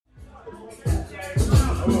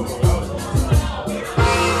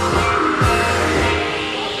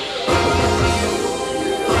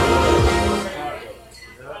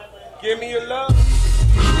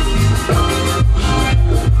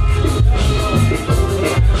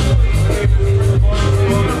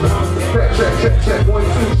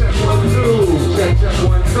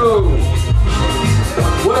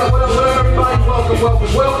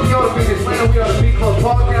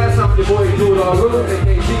your boy Do It All Luke,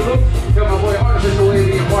 aka D-Luke. Got my boy Artificial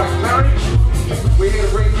Lady and Mark Curry. We're here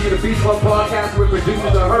to bring to you the Beat Club podcast where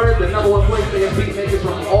producers are heard, the #1 place to get beat makers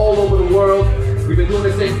from all over the world. We've been doing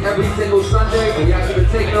this thing every single Sunday, and we actually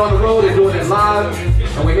been taking it on the road and doing it live.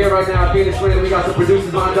 And we're here right now at Phoenix Radio. We got some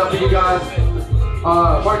producers lined up for you guys.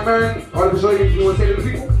 Mark Maron, Artificial Lady, you want to say to the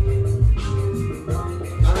people?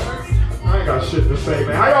 I ain't got shit to say,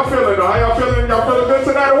 man. How y'all feeling though? How y'all feeling? Y'all feeling good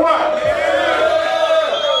tonight or what? Yeah!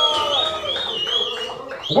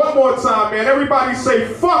 One more time, man. Everybody say,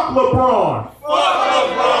 fuck LeBron. Fuck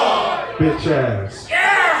LeBron. Bitch ass.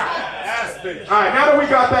 Yeah! That's bitch. All right, now that we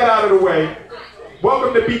got that out of the way,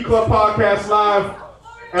 welcome to Beat Club Podcast Live.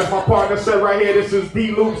 As my partner said right here, this is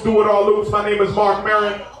D Loops, Do It All Loops. My name is Mark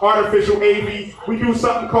Maron, Artificial AV. We do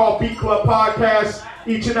something called Beat Club Podcast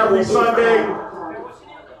each and every Sunday.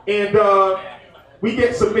 And we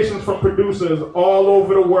get submissions from producers all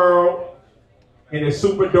over the world, and it's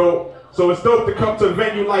super dope. So it's dope to come to a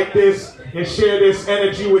venue like this and share this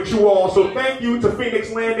energy with you all. So thank you to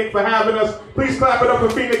Phoenix Landing for having us. Please clap it up for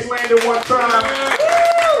Phoenix Landing one time.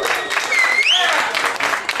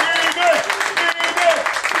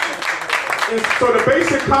 And so the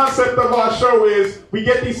basic concept of our show is we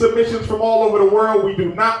get these submissions from all over the world. We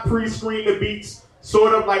do not pre-screen the beats.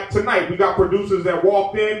 Sort of like tonight, we got producers that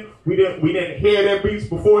walked in. We didn't hear their beats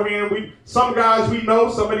beforehand. Some guys we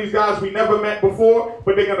know, some of these guys we never met before,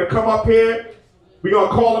 but they're gonna come up here. We're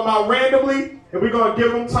gonna call them out randomly, and we're gonna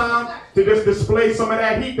give them time to just display some of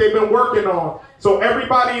that heat they've been working on. So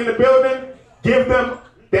everybody in the building, give them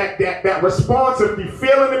that response. If you're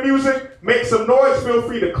feeling the music, make some noise. Feel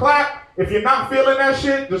free to clap. If you're not feeling that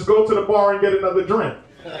shit, just go to the bar and get another drink.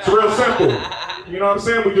 It's real simple. You know what I'm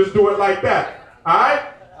saying? We just do it like that. Alright?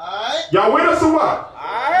 Alright. Y'all with us or what?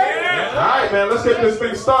 Alright. Yeah. Alright, man, let's get this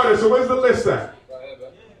thing started. So where's the list at? Where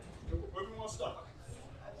we want to start?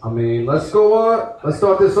 I mean, let's start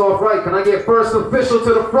this off right. Can I get first official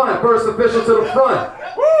to the front? First official to the front.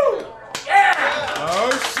 Woo! Yeah! Oh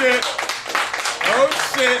shit. Oh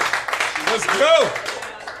shit. Let's go.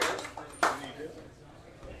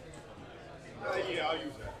 Yeah, I'll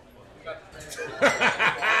use that.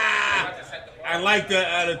 I like that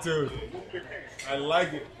attitude. I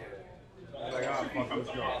like it. I'm like, oh, fuck, let's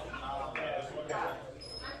go.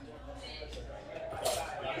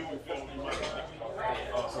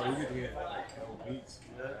 Oh, so we get to get beats.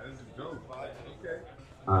 Yeah, this is dope. Okay.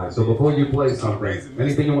 Alright, so before you play something,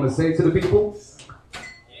 anything you want to say to the people?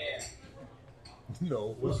 Yeah.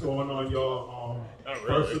 No. What's going on, y'all?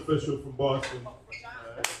 First official from Boston.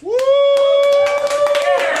 Woo!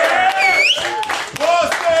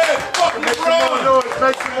 Boston! Fuck LeBron!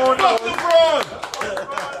 Make some more noise. Fuck LeBron!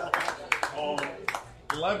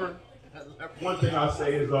 Lever. One thing I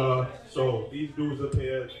say is, so these dudes up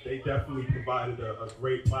here, they definitely provided a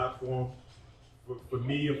great platform for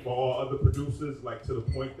me and for all other producers, like to the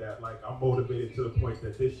point that, like, I'm motivated to the point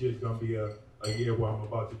that this year's gonna be a year where I'm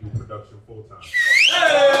about to do production full time.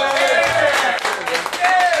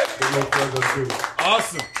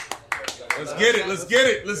 Awesome. Let's get it, let's get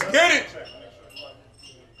it, let's get it!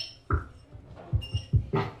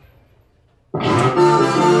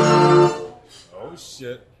 Oh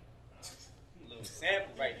shit. Little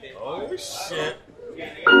sample right there. Oh shit.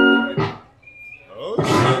 Oh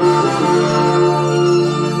shit.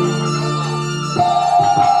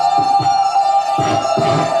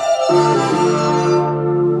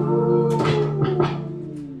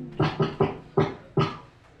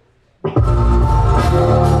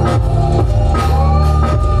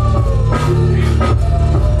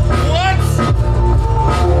 What?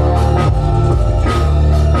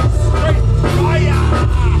 Straight fire!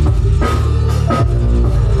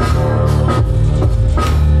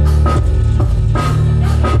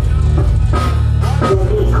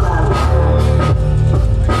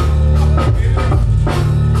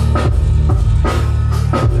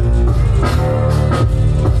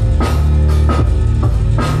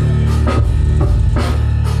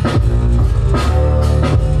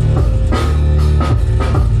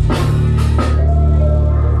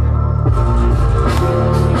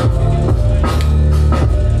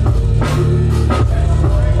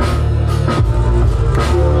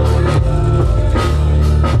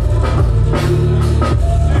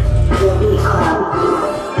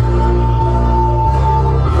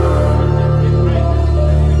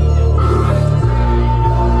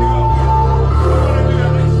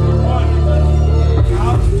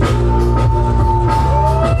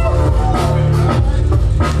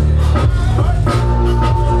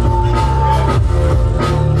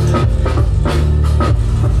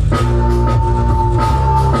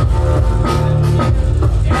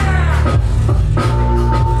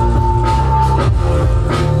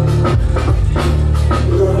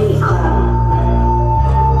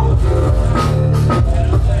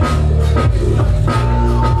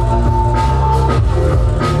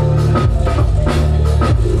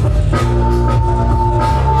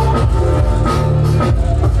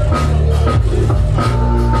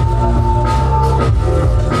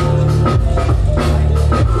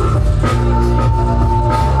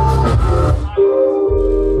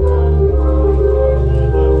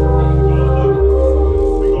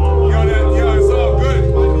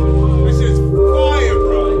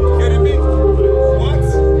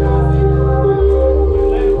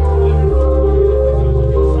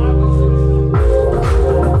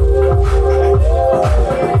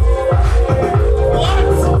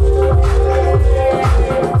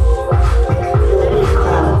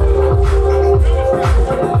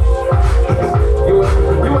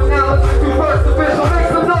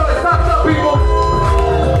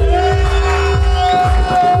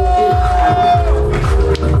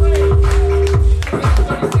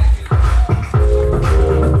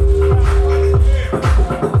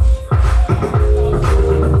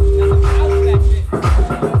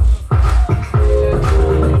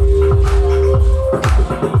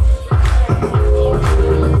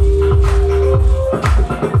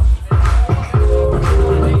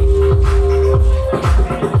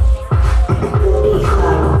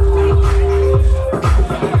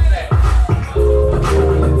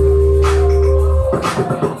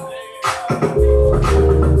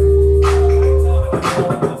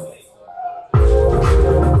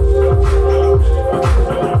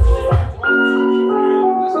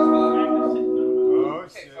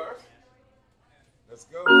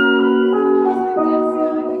 Let's go.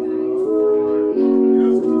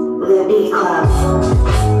 The Beat Club.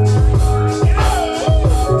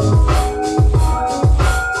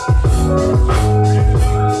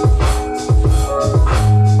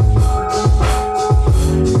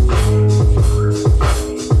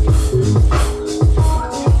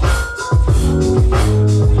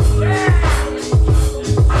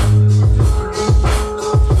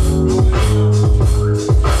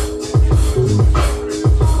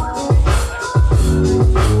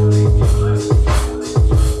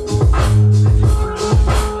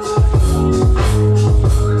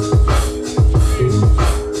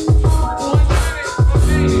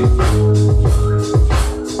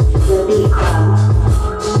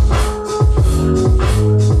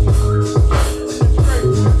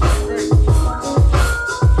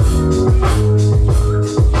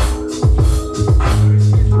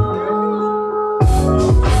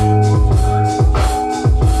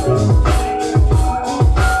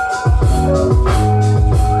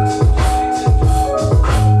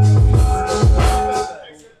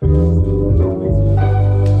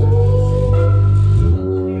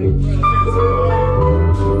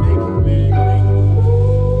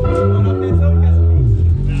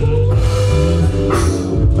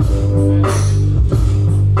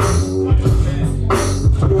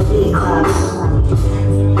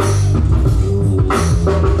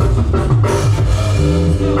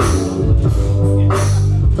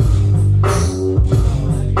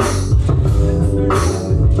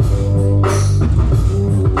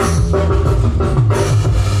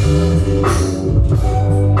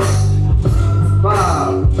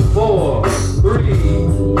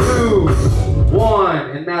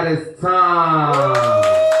 1, and that is time.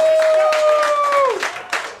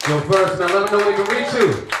 Go first, man. Let me know we can reach you.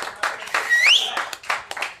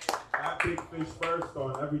 I Big Fish First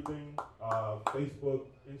on everything. Facebook,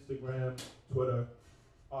 Instagram, Twitter.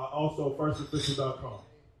 Also, firstofficial.com.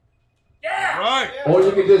 Yeah! Right. Or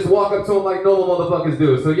you can just walk up to them like normal motherfuckers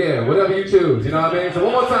do. So yeah, whatever you choose, you know what I mean? So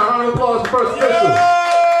one more time, round of applause for First Official.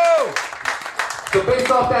 So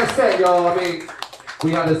based off that set, y'all, I mean,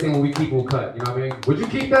 we have this thing where we keep will cut, you know what I mean? Would you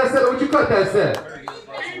keep that set or would you cut that set?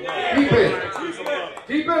 Keep it.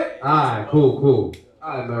 Keep it? Alright, cool.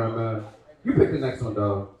 Alright, man. You pick the next one,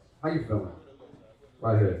 dog. How you feeling?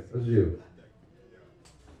 Right here. That's you.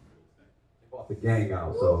 Brought the gang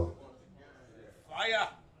out, so. Fire.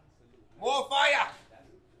 More fire.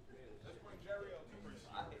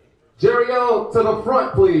 Jerry-O to the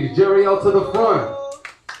front, please. Jerry-O to the front.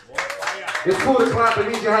 It's cool to clap. It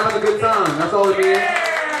means you're having a good time. That's all it means.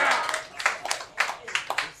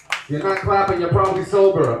 If you're not clapping, you're probably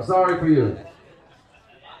sober. I'm sorry for you.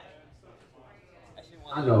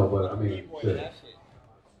 I know, but I mean, shit.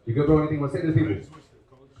 You good, bro? Anything you want to say to the people?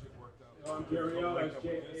 Jerry-O, that's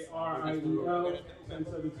J-A-R-I-E-L,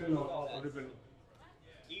 1017 on all.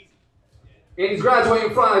 And he's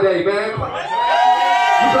graduating Friday, man. You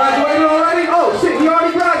graduated already? Oh, shit, he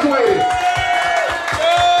already graduated.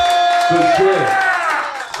 Good shit.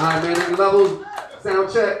 All right, man, any levels? Sound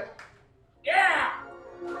check. Yeah!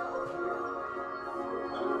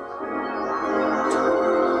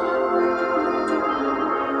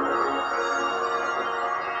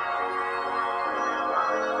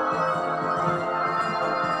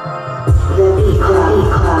 The Beat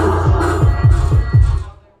Club.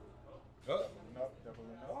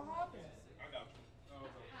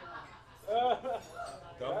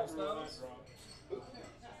 Double styles?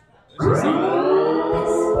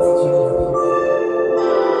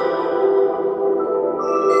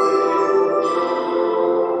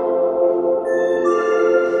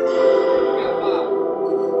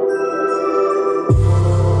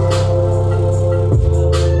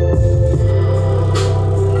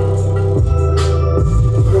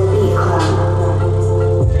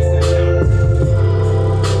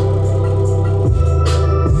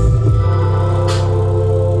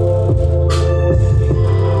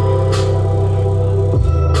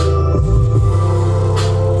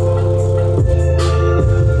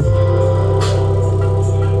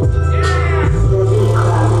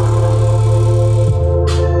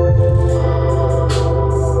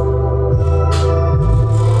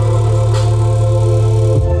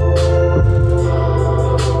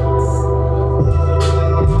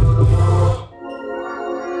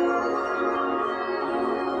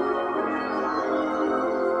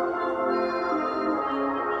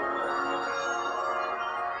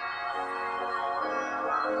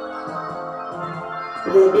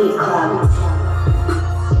 The Beat Club.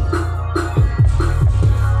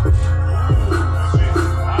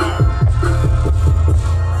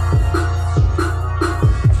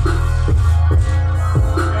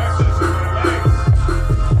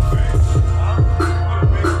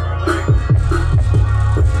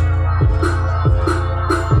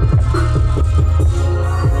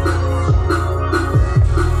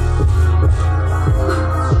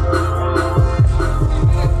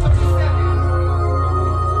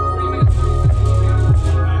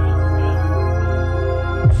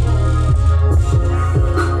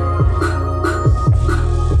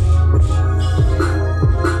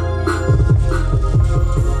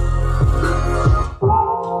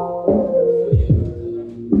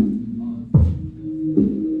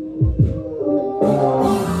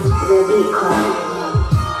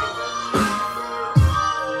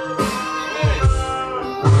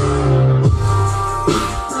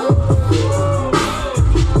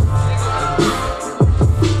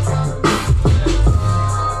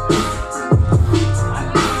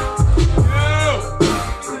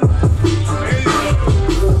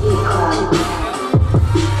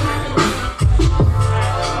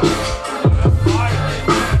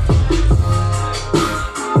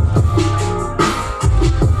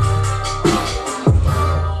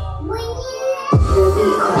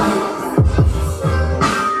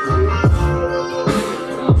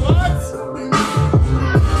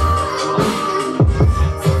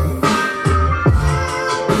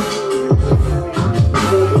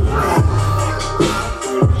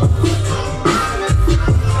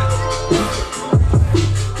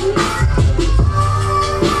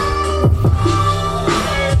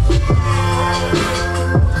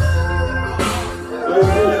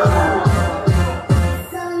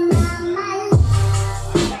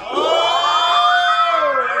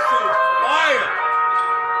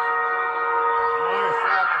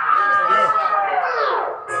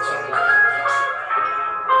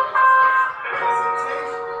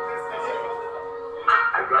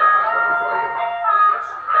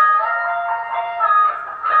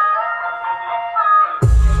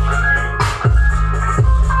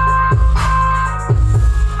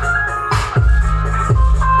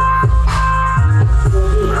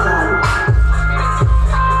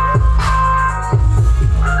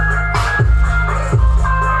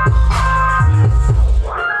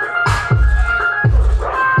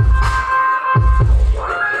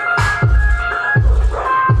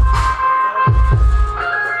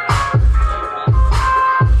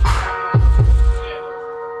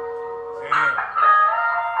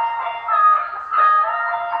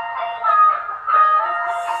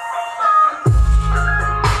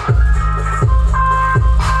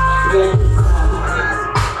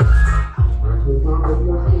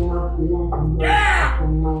 Yo,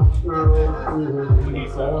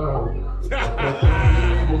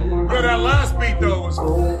 that last beat though was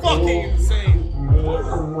fucking insane.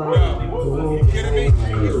 Yo, you kidding me?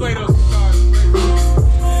 You play those guitars.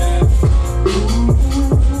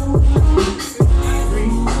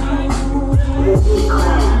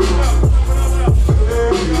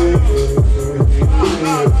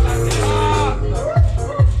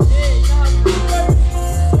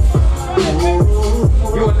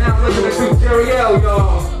 You are now listening to Jerry L,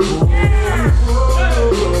 y'all.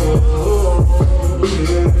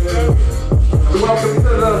 Welcome to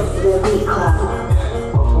the Beat Club.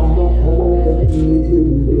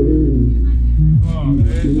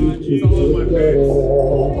 It's all over my face.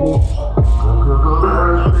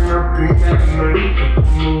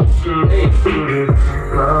 8, 6,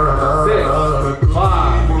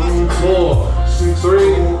 5, 4, 3,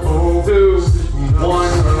 2,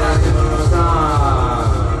 1, and that's it.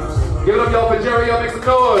 Time. Give it up, y'all, for Jerry. Y'all make some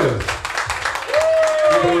noise.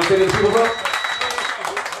 You want to say this, people, bro?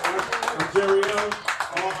 I'm Jerry L.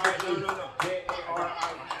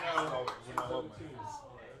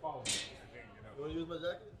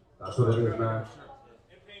 That's what it is, man.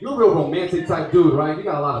 You're a real romantic type dude, right? You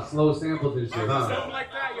got a lot of slow samples and shit, huh? Something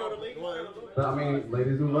like that, yo. The ladies But I mean,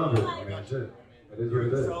 ladies do love it. I mean, shit. It is what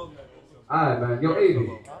it is. Alright, man. Yo, Avy.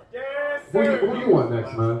 Who you want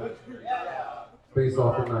next, man? Face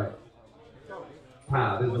off tonight.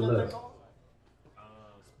 Pow, there's the list.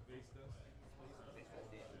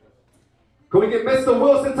 Can we get Mr.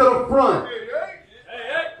 Wilson to the front?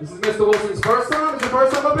 This is Mr. Wilson's first time? Is your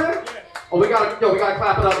first time up here? Oh, we gotta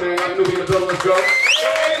clap it up, man. Got a newbie in the building. Let's go.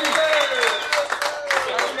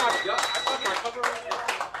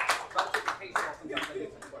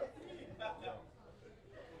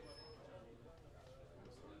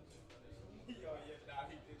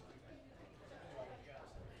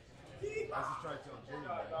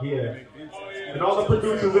 Yeah. And all the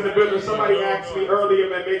producers in the building, somebody asked me earlier,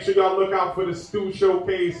 man, make sure y'all look out for the Stew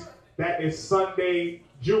Showcase. That is Sunday,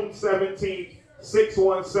 June 17th,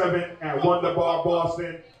 617 at Wonder Bar,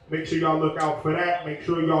 Boston. Make sure y'all look out for that. Make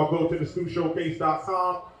sure y'all go to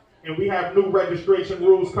thestewshowcase.com. And we have new registration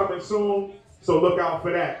rules coming soon, so look out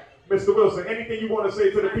for that. Mr. Wilson, anything you want to say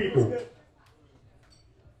to the people?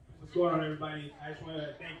 What's going on, everybody? I just want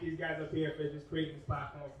to thank these guys up here for just creating this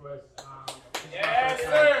platform for us. Yes,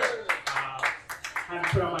 sir. I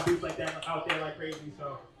haven't put on my beats like that out there like crazy,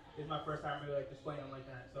 so it's my first time really like displaying them like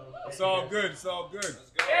that. So It's all good. It's all good.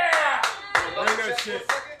 Yeah! Bring that shit.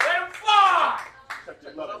 Let him fly! Check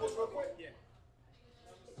the levels real quick. Yeah.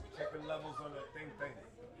 Check the levels on that thing. The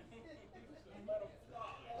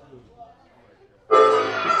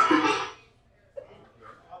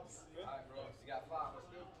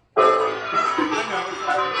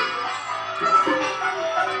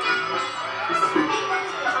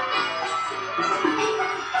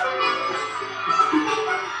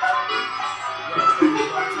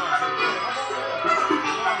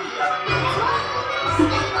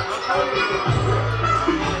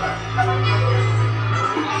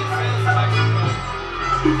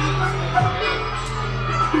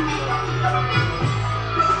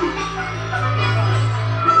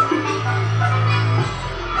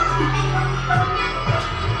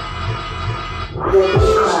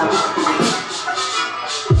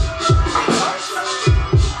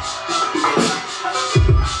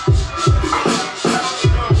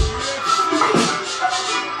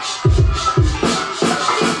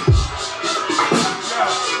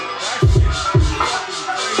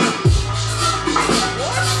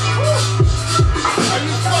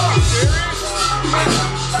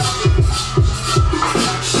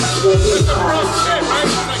Beat Club.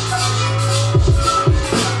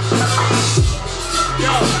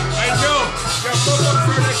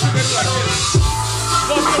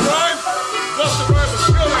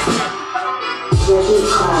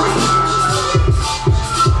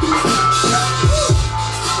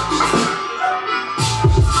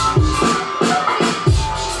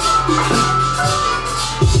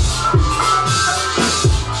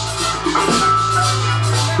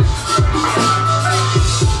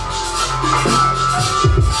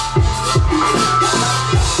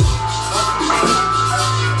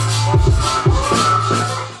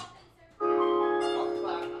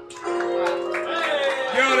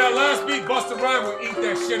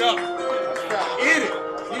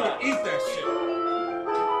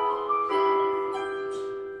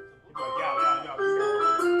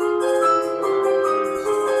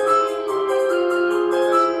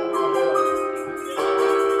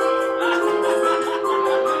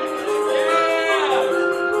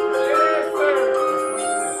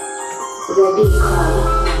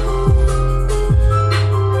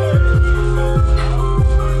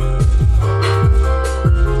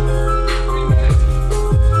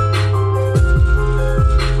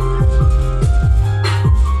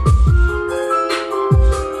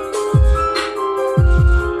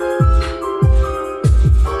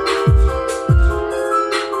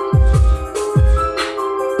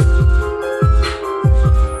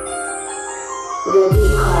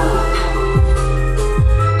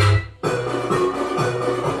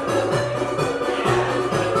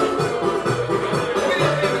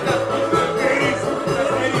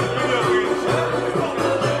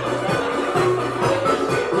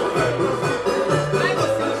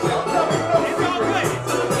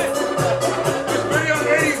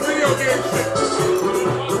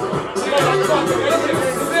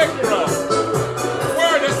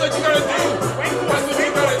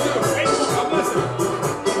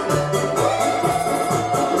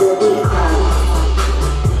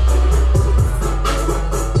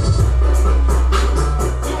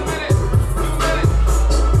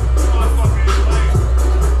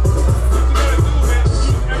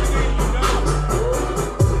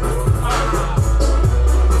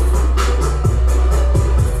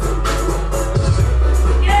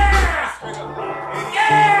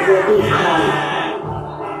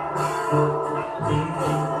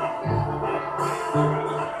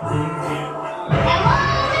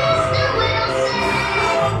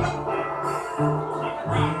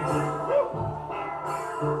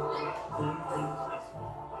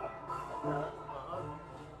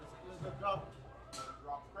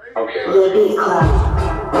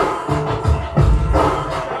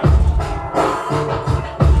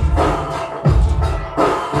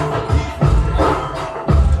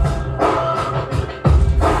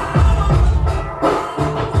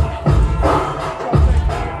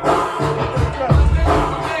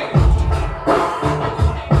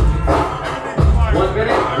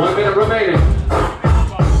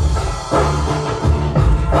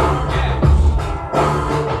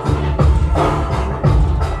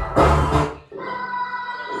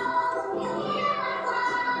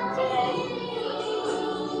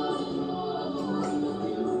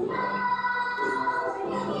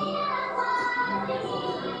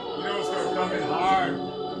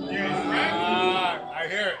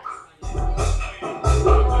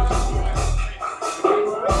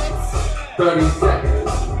 30 seconds.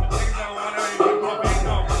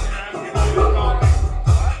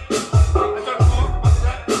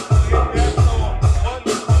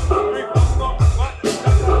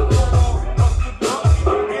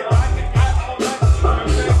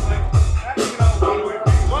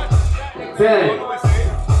 Ten,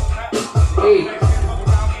 8, 6,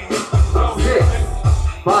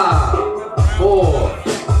 5, 4,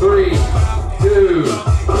 3, 2,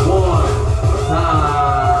 1,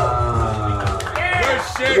 time. Good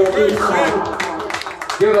shit, good shit.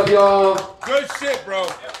 Give it up, y'all. Good shit, bro.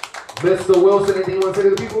 Mr. Wilson, anything you want to say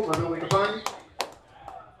to the people? I know we can find you.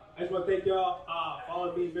 I just want to thank y'all.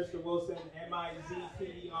 Follow me, Mr. Wilson,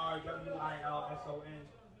 MIZTERWILSON,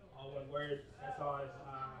 all one word.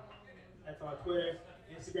 That's on Twitter.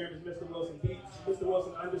 Instagram is Mr. Wilson Beats, Mr.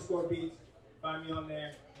 Wilson _Beats. Find me on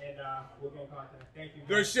there, and we'll get in contact. Thank you.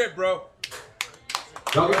 Good shit, bro.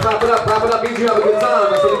 Y'all can clap it up. Clap it up means you have a good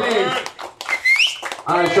time. That's what it means.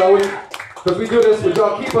 All right, y'all. Because we do this, would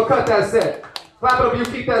y'all keep or cut that set? Clap it up if you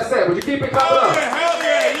keep that set. Would you keep it? Clap it up. Hell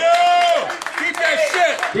yeah, yo! Keep that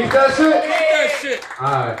shit. Keep that shit? Keep that shit.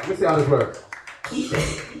 All right, let's see how this works.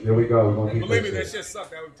 Here we go. We're going to keep Believe me, that that shit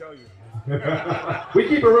sucked, I would tell you. We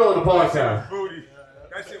keep it real in the podcast. Booty.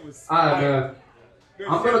 That shit was. All right, man. Good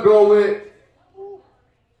I'm shit. going to go with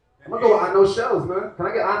I Know Shells, man. Can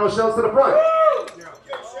I get I Know Shells to the front?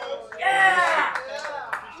 Yeah!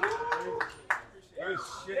 Good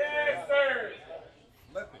shit. Yes, sir.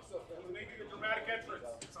 Let it. Making a dramatic entrance.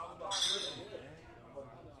 It's all about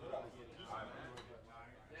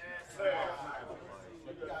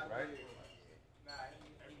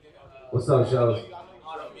What's up, Shells?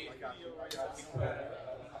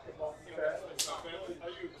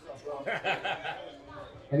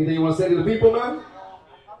 Anything you want to say to the people, man?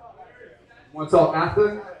 Want to talk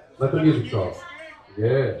after? Let the music talk.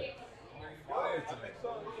 Yeah.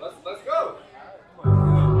 Let's go.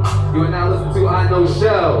 You are now listening to I Know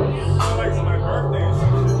Shells. Like my birthday and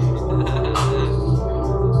shit.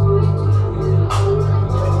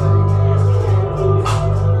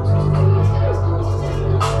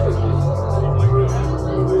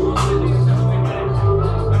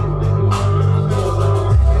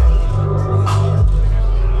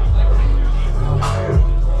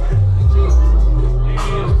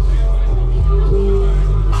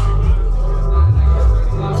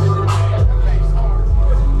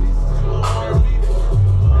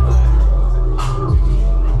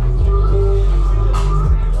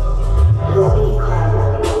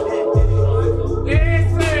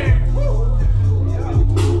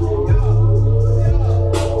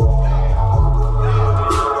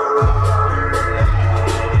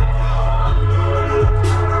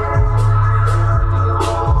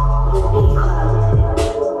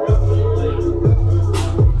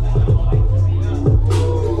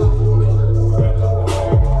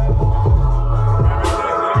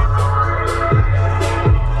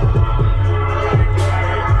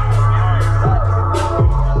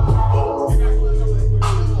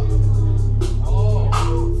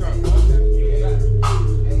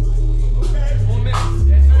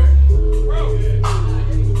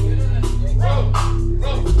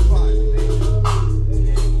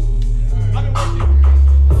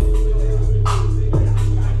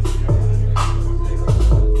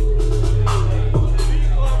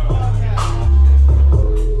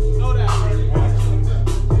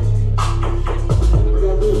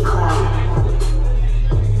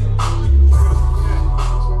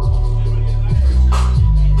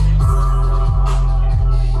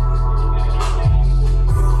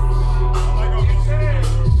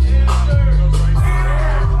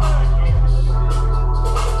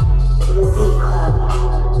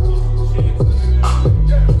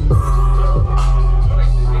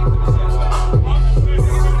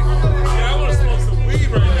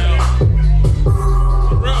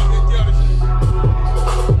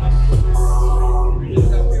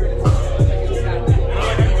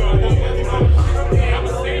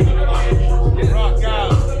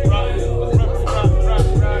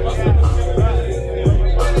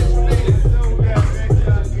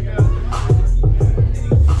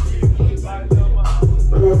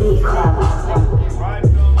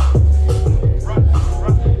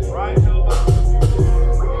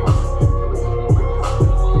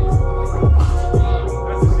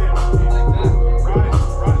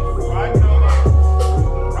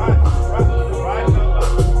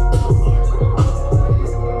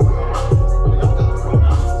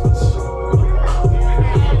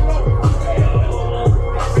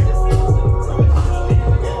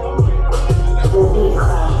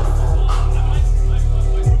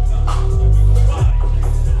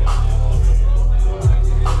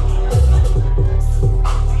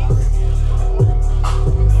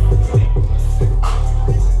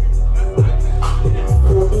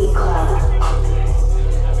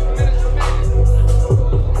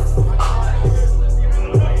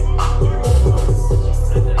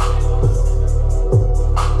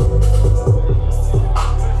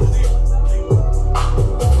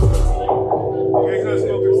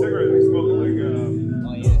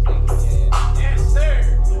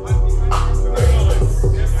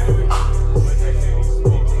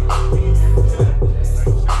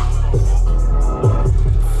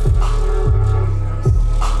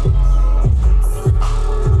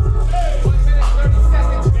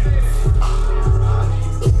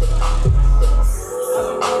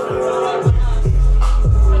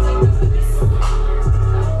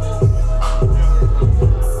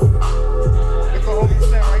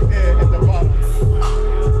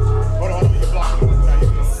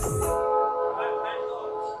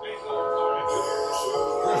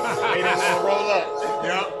 Roll up.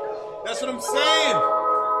 Yeah. That's what I'm saying.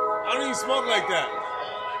 I don't even smoke like that.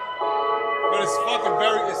 But it's fucking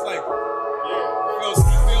it's like, I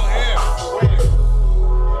feel air.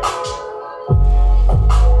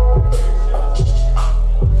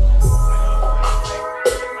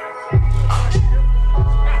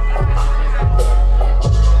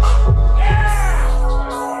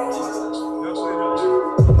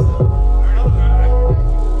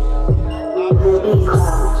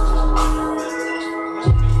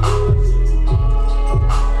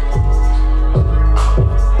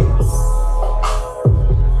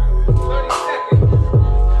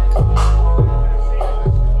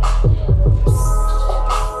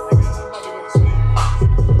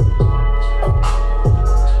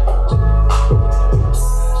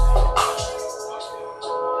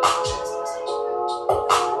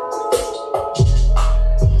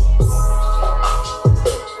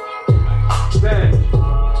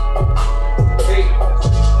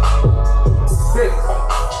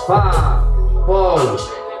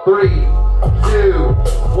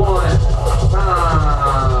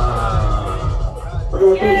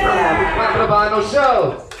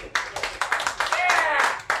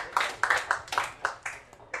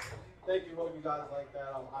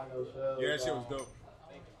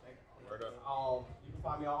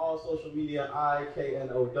 Social media,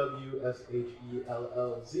 IKNOWSHELLZ.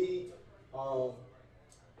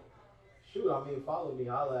 Follow me,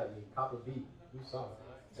 holla at me, cop a beat, do something.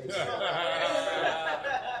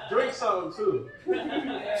 Drink something too.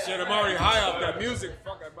 Shit, I'm already high off that music.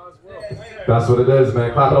 Fuck, I might as well. That's what it is,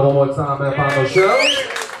 man. Clap it up one more time, man. Final show.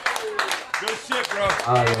 Good shit, bro.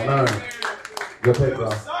 Alright, man. Good pick, bro.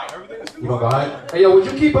 You gonna go high? Hey, yo, would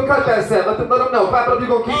you keep or cut that set? Let them know. Clap it up, you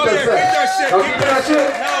gonna keep that set. Keep that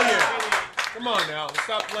shit. Hell yeah. Come on now.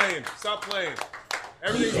 Stop playing.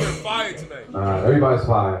 Everything's been fired tonight. Alright, everybody's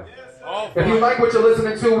fired. If you like what you're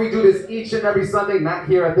listening to, we do this each and every Sunday, not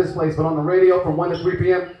here at this place, but on the radio from 1 to 3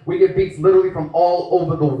 p.m. We get beats literally from all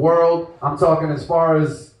over the world. I'm talking as far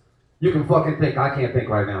as you can fucking think. I can't think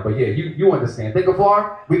right now, but yeah, you understand. Think of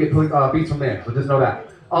far, we get beats from there, so just know that.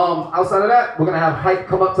 Outside of that, we're going to have Hype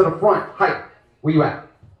come up to the front. Hype, where you at?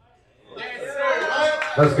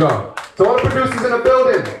 Let's go. So all the producers in the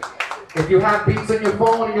building, if you have beats on your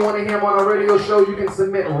phone and you want to hear them on our radio show, you can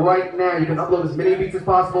submit right now. You can upload as many beats as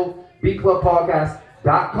possible.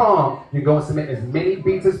 beatclubpodcast.com. You can go and submit as many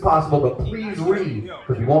beats as possible, but please read,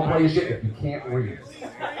 because we won't play your shit if you can't read.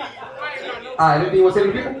 Alright, anything you want to say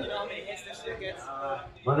to the people?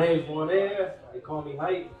 My name's Monair. They call me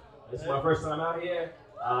Hype. This is my first time out here.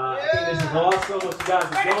 I think this is awesome what you guys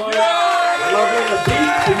are doing. I love hearing the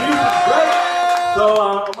beats. The music's great. So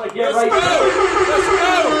I'm going to get right to it.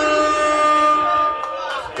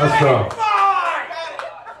 Let's go.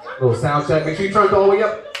 Little sound check. Make sure you turn it all the way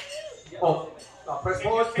up. Oh, press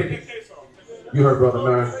pause. You heard Brother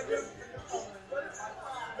Murray.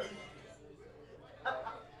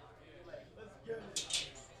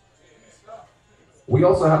 We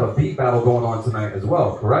also have a beat battle going on tonight as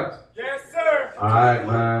well, correct? Yes, sir. All right,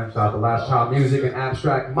 man. Shout out to Lastchildmusik and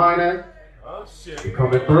Abstract Minor. Oh, shit. We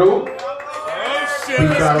coming through. Oh, shit. Beat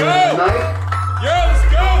Let's battle go. tonight. Yeah, let's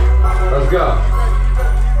go. Let's go.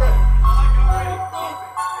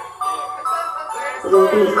 The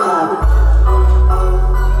Beat Club.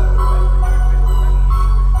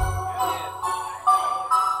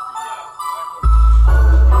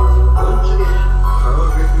 Once again, our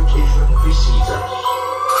reputation precedes us.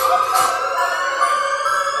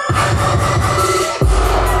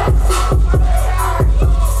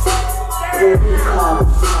 The Beat Club.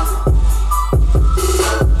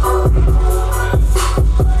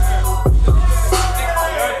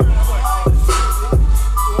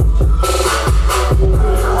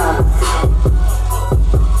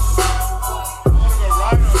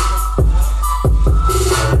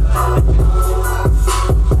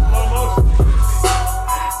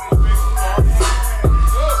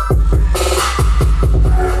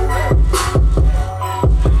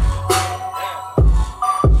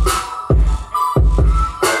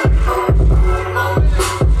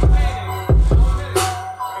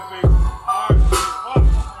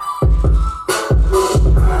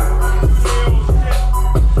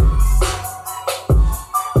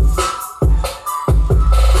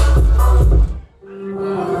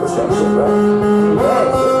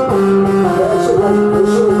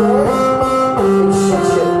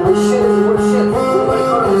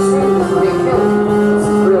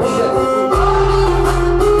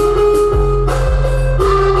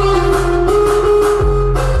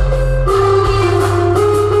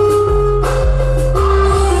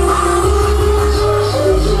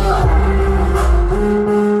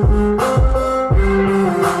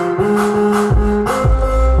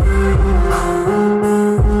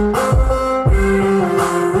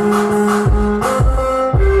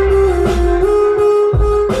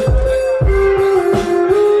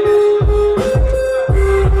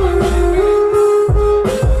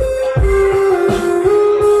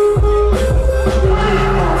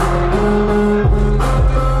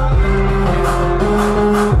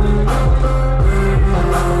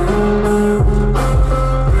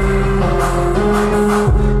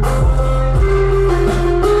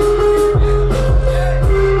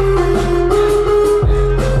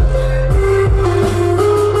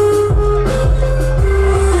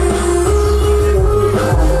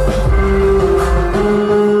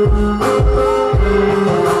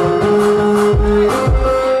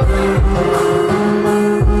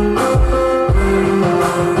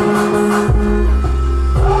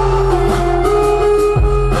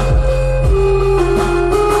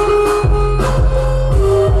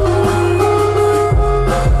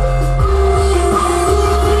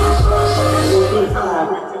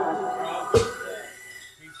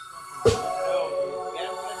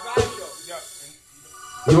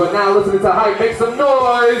 You are now listening to Hype. Make some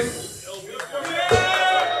noise.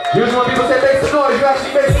 Usually when people say make some noise, you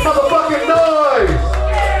actually make some motherfucking noise.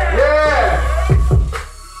 Yeah.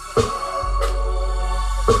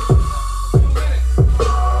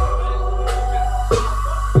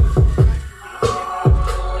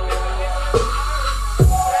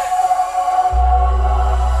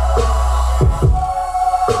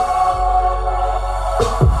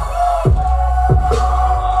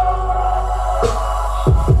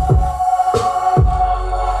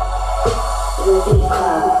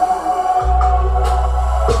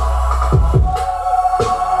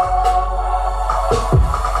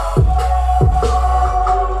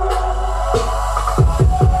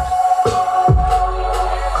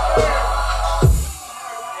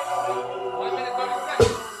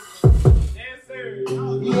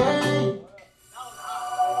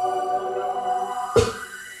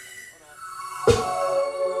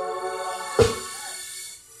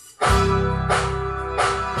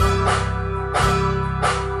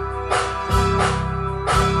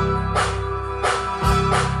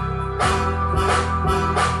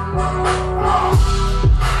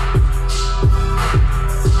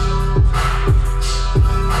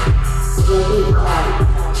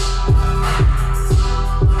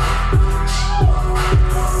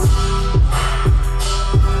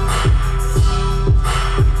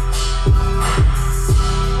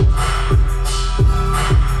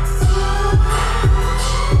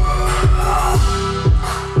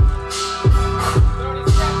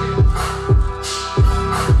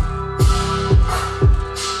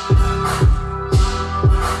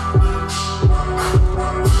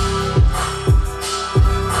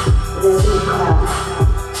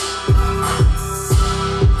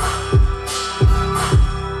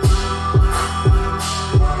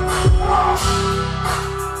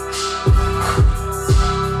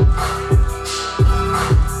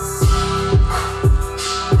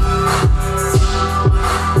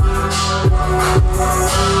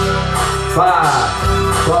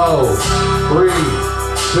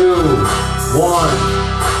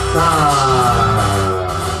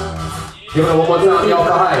 Give it up one more time, y'all,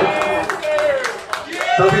 for Hype.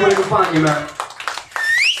 Tell people they can find you, man.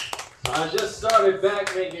 So I just started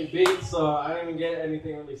back making beats, so I didn't even get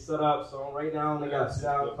anything really set up. So right now I only got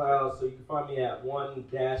SoundCloud, so you can find me at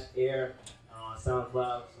 1-Air on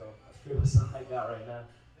SoundCloud. So that's pretty much all I got right now.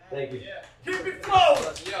 Thank you. Keep it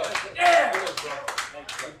flowing. Yeah.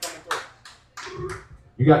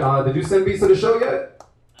 You got, did you send beats to the show yet?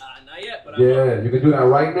 Not yet, but yeah, you can do that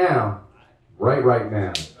right now. Right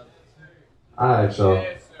now. Alright,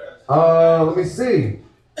 y'all. Let me see.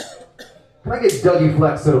 Can I get Dougie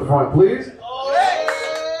Flex to the front, please?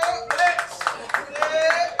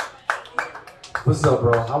 What's up,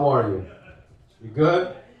 bro? How are you? You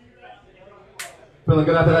good? Feeling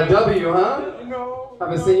good after that W, huh?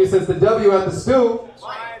 Haven't seen you since the W at the stew.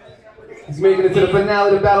 He's making it to the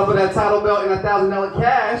finale, the battle for that title belt and $1,000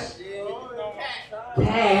 cash.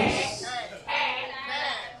 Cash.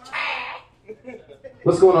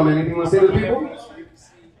 What's going on, man? Anything you want to say to the people?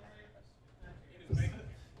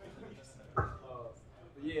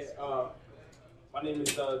 My name is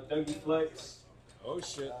Dougie Flex. Oh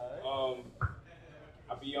shit.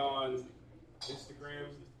 I be on Instagram.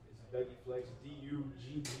 It's Dougie Flex,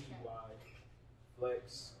 DUGGY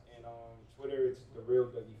Flex, and on Twitter it's the real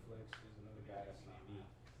Dougie Flex. There's another guy that's not me.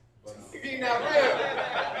 But He not real.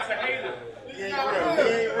 That's a hater. He ain't real. He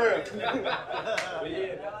ain't real. but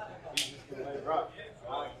yeah, we just gonna let it rock.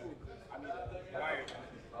 I need a wire.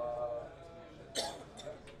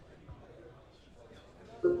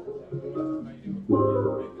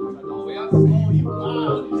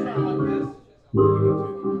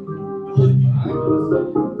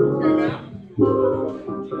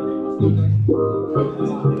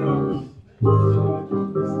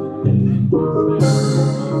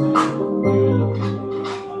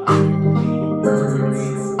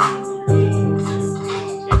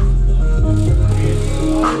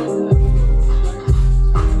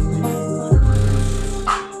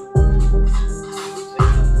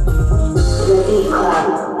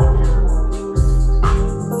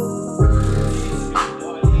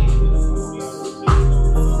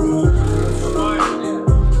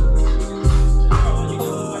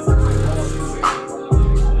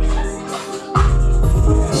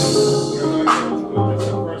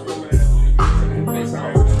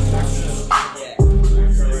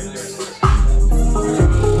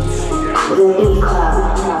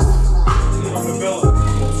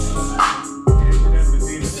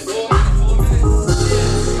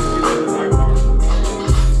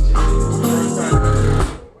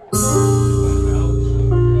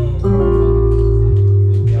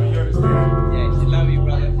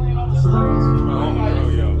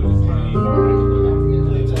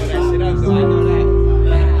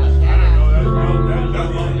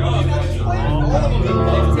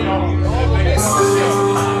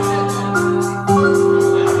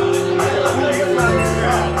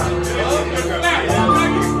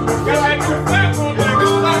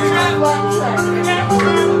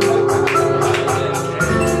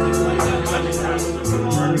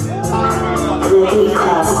 beat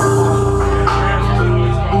club.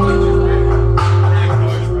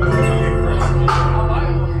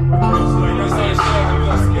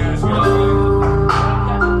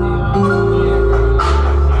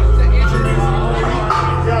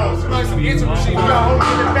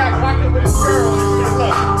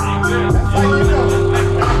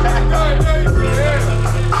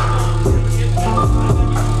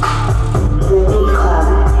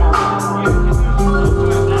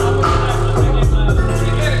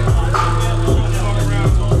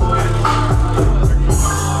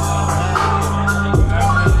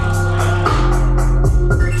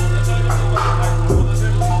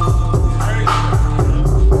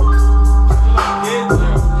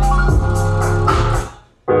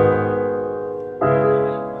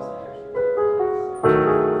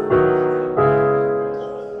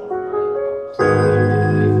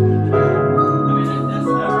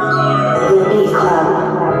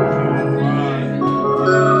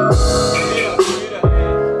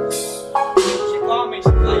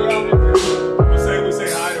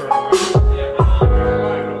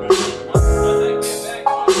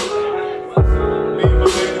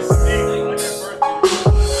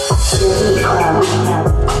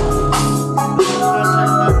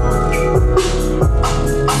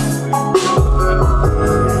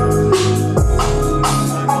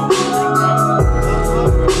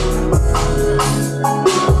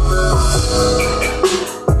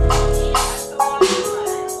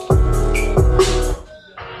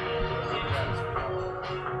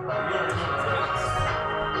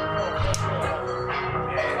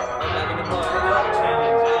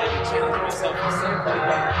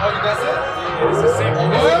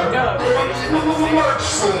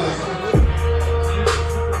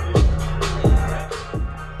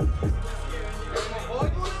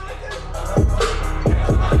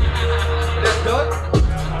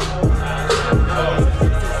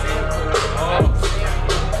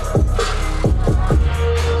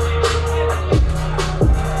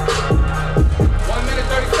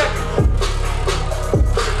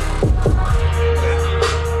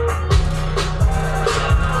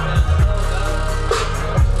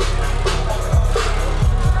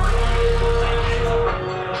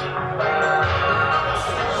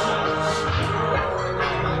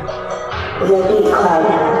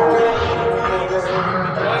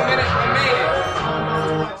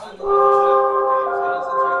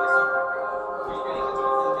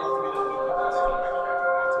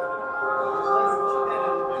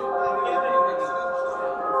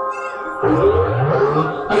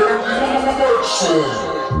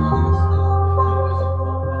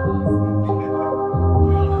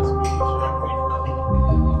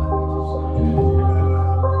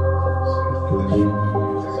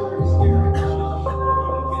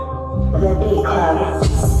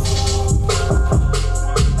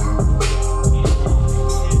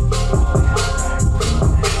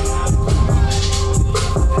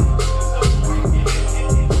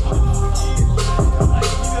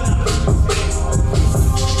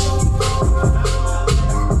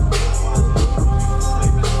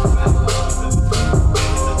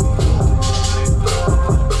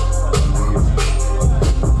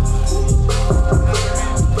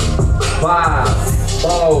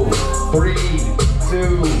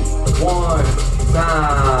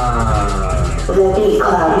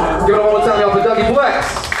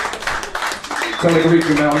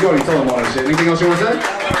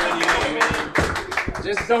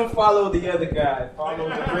 Just don't follow the other guy. Follow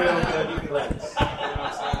the real Dougie Flex.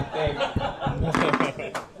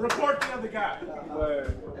 Report the other guy.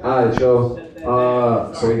 Alright,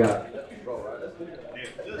 Joe. So we got.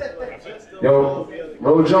 Yo,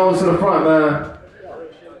 Ro Jones to the front, man.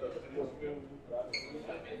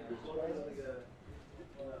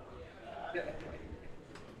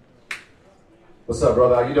 What's up,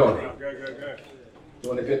 brother? How you doing? Good.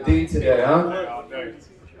 Doing a good deed today, huh?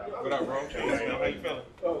 What up, bro? How you feeling?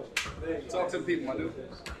 Talk to the people, my dude.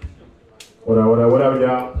 What up,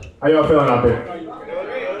 y'all? How y'all feeling out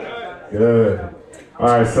there? Good. All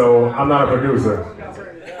right, so I'm not a producer,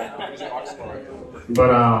 but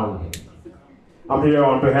I'm here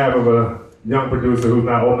on behalf of a young producer who's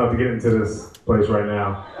not old enough to get into this place right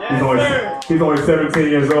now. He's only 17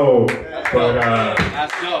 years old, but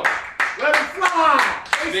Let's go. Let it fly.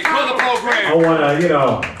 Big brother program. I wanna,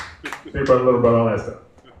 big brother, little brother, all that stuff.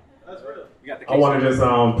 I want to just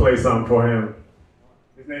play something for him.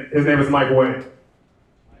 His name is Mike Way.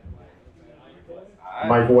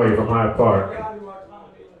 Mike Way from Hyde Park.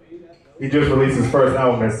 He just released his first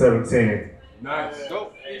album at 17. Nice.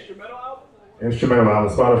 Dope. Instrumental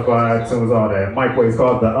album, Spotify, iTunes, all that. Mike Way is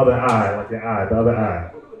called The Other Eye, like your eye, The Other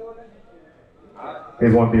Eye. They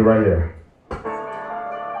just want to be right here.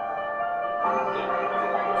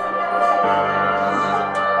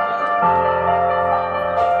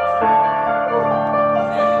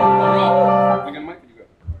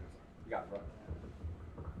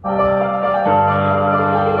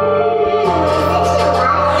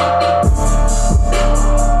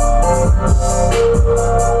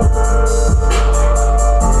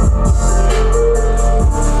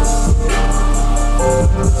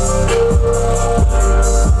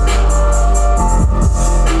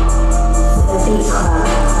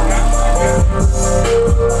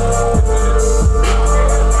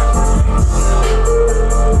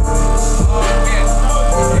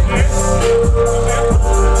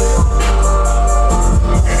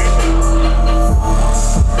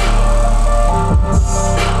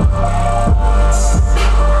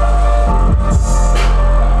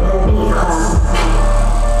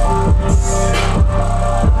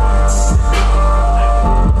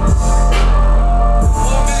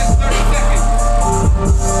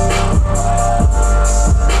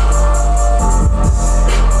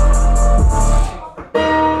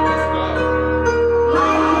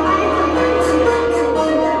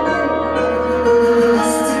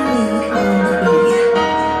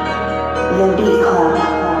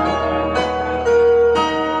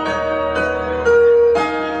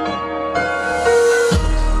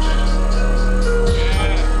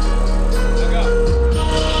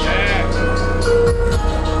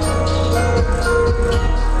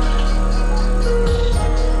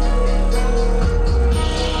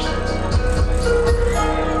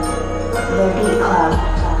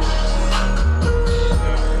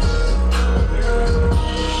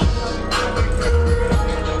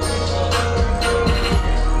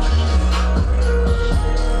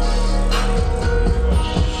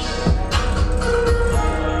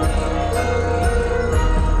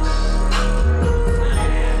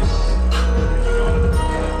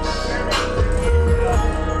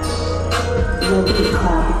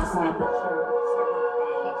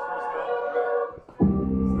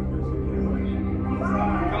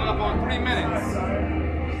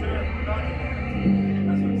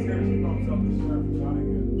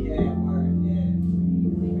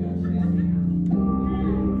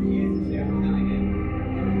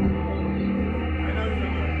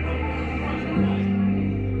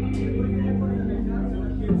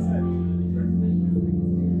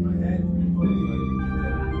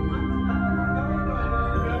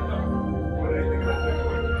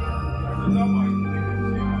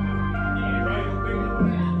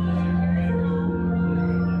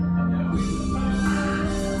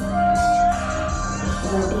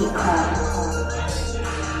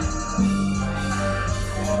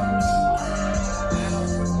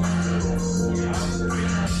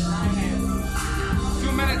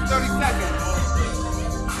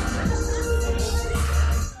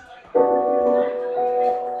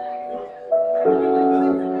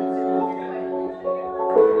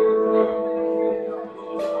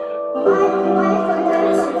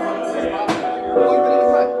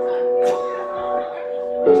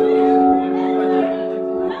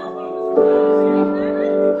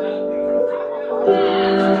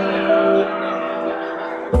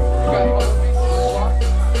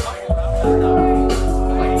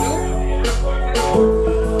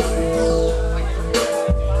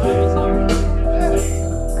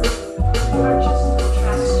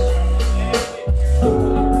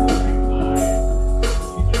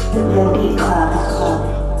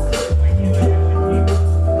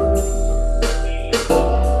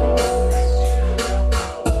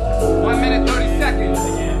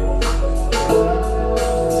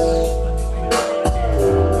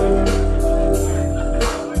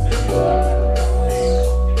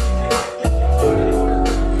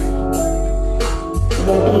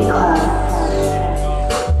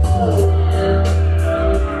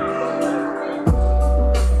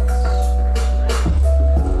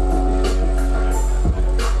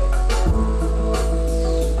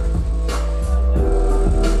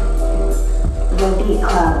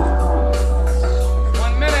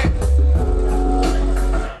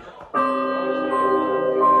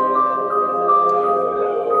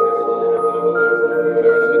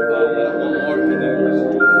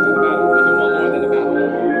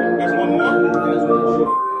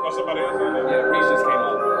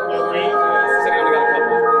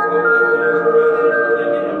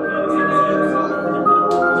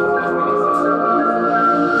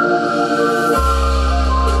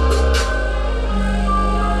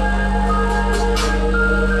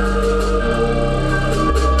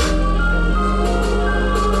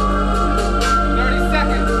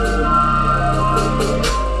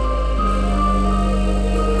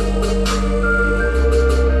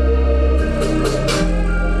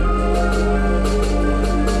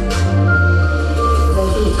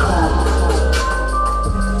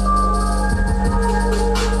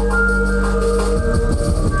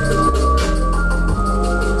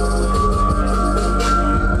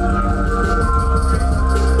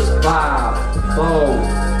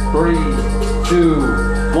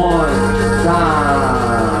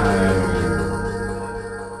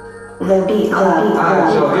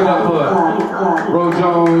 Alright, so give it up for Ro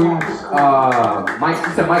Jones, Mike,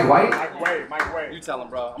 you said Mike White? Mike Way. You tell him,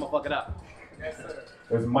 bro. I'm gonna fuck it up. Yes, sir.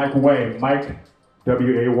 It's Mike Way. Mike,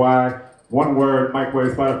 W-A-Y. One word, Mike Way,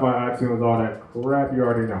 Spotify, iTunes, all that crap you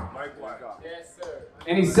already know. Mike Way. Yes, sir.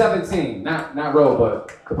 And he's 17, not Ro,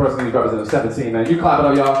 but the person he's representing, 17, man. You clap it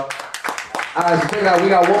up, y'all. Alright, so check it out. We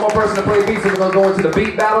got one more person to play beats, and we're gonna go into the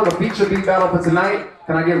beat battle, the feature beat battle for tonight.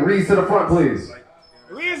 Can I get Reese to the front, please?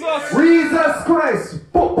 Jesus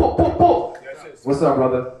Christ! Boop, boop, boop, boop. What's up,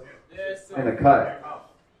 brother? Yes, sir. In the cut.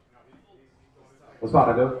 What's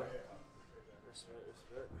poppin', dude?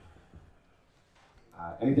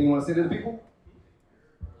 Anything you want to say to the people?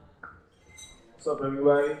 What's up,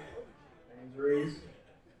 everybody? My name's Reese.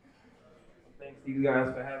 Thanks to you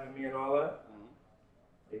guys for having me and all that.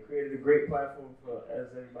 They created a great platform for,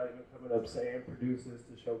 as everybody been coming up saying, producers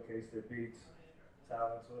to showcase their beats,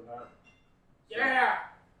 talents, whatnot. Yeah!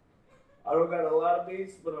 I don't got a lot of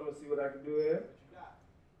beats, but I'm gonna see what I can do here.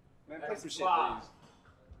 Man, play some shit, please.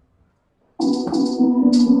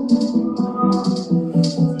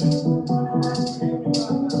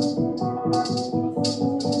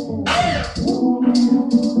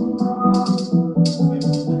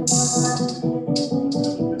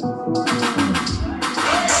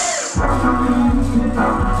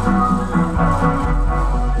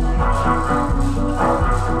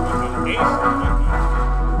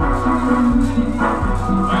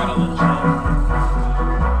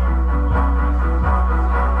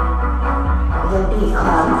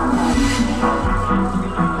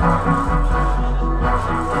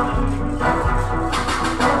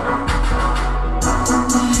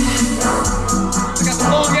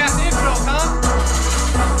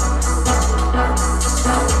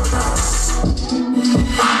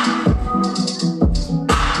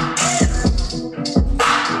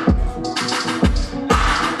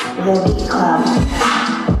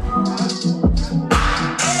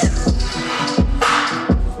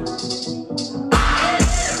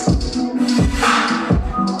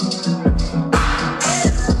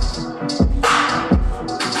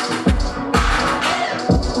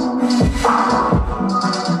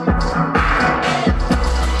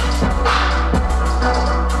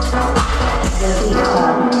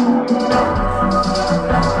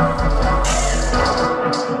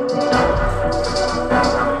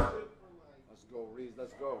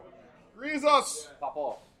 Pop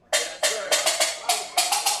off.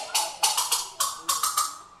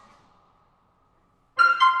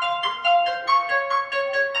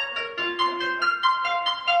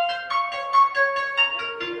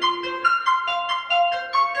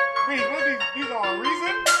 These are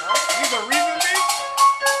Reason? These are Reason beats?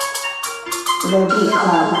 The Beat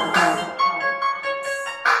Club.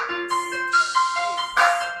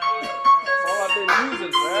 That's all I've been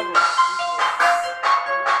using forever.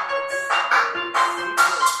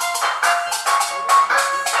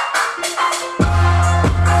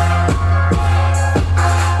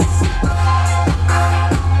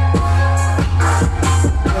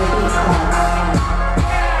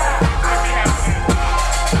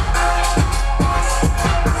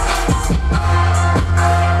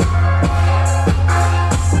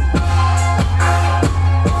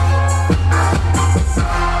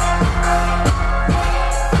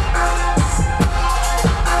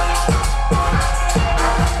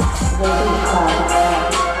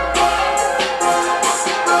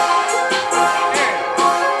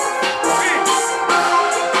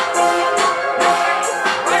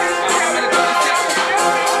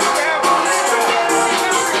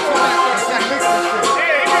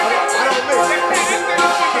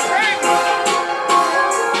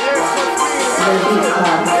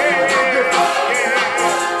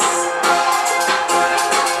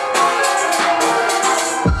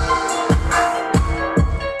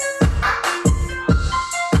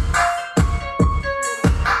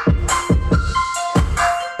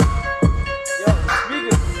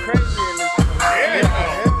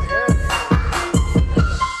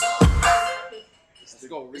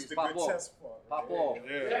 Pop off. Pop off.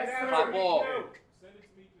 Yeah. Pop off.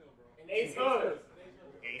 And Ace Hood.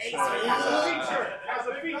 As a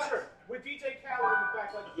feature with DJ Khaled in the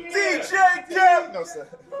back. Like, yeah. DJ Khaled! No, sir.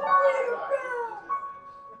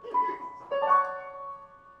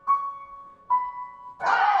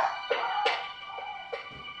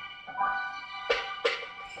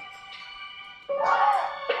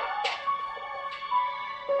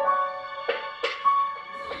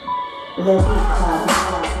 The Beat Club.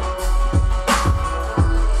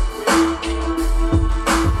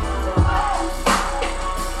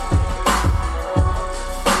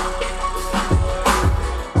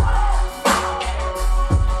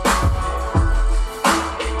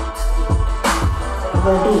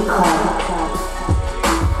 Beat Club.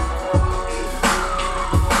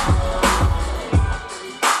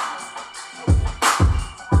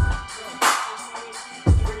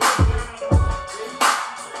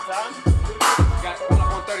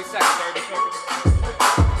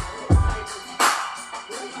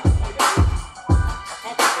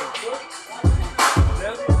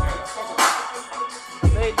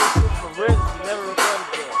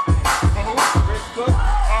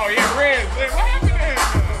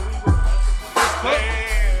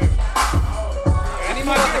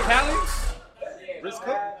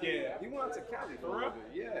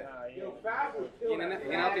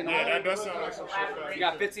 That does sound like some shit. You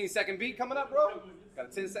got a 15-second beat coming up, bro? Got a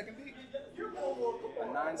 10-second beat? A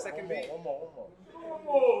 9-second beat? One more.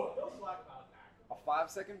 A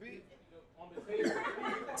 5-second beat?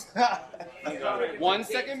 1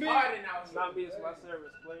 second beat? Not being my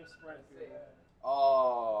service, blame Sprint.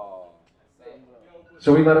 Oh.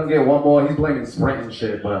 Should we let him get one more? He's blaming Sprint and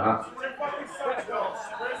shit, but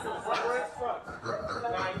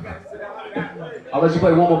I'll let you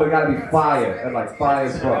play one more, but it gotta be fire. And like fire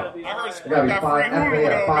as fuck. I heard It Sprint gotta be got fire. free Hulu,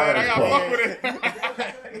 though, Fire man. I as gotta fuck. fuck with it.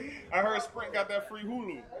 I heard Sprint got that free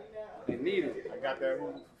Hulu. They need it. I got that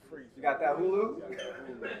Hulu for free. You got that Hulu?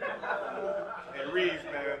 And Reeves,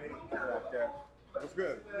 man, he got that. What's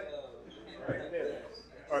good?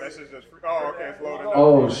 Oh, that shit's just free. Oh, okay, it's loaded up.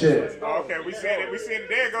 Oh shit. Oh, okay, we seen it.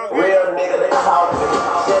 There it goes. Real nigga, they talking.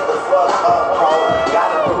 Shut the fuck up, bro.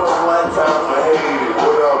 Gotta do it one time for hey,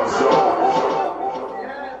 what up, Joe?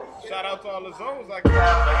 Shout out to all the zones like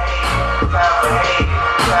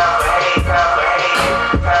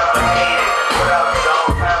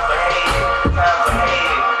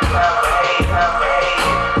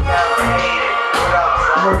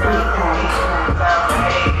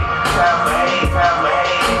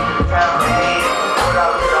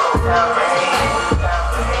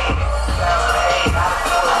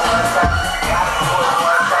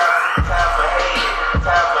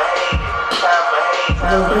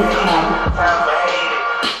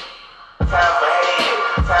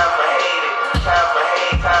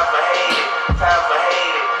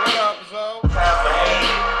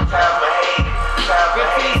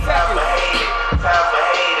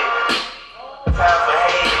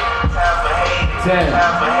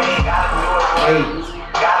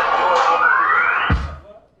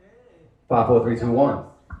Five, 4, 3, 2, 1.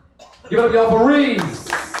 Give it up, y'all, for Reeves.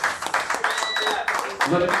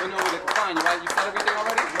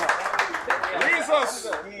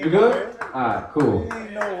 You good? Alright, cool.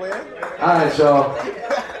 Alright, y'all.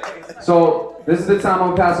 So, this is the time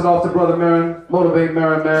I'm gonna pass it off to Brother Marin. Motivate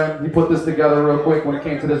Marin, man. He put this together real quick when it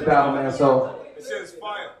came to this battle, man. So, This is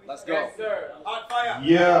fire. Let's go. Yes, sir. Hot fire.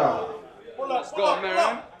 Yeah. Let's go,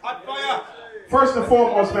 Marin. Hot fire. First and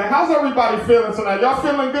foremost, man, how's everybody feeling tonight? Y'all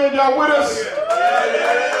feeling good? Y'all with us?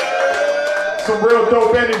 Some real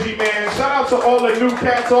dope energy, man. Shout out to all the new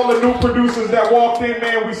cats, all the new producers that walked in,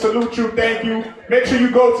 man. We salute you. Thank you. Make sure you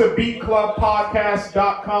go to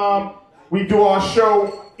beatclubpodcast.com. We do our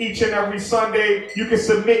show each and every Sunday. You can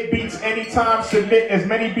submit beats anytime. Submit as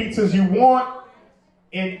many beats as you want.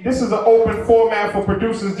 And this is an open format for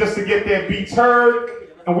producers just to get their beats heard.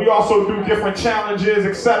 And we also do different challenges,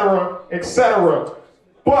 etc., etc.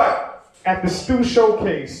 But at the Stew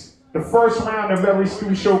Showcase, the first round of every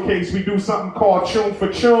Stew Showcase, we do something called Tune for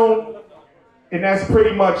Tune. And that's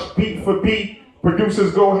pretty much beat for beat.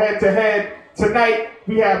 Producers go head to head. Tonight,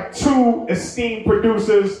 we have two esteemed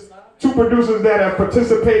producers, two producers that have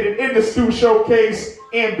participated in the Stew Showcase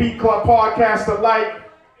and Beat Club Podcast alike.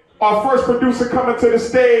 Our first producer coming to the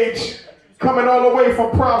stage, coming all the way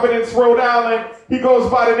from Providence, Rhode Island. He goes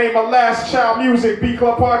by the name of Lastchildmusik, Beat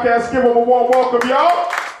Club Podcast. Give him a warm welcome, y'all.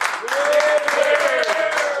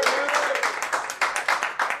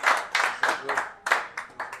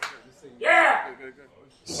 Yeah.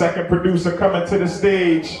 Second producer coming to the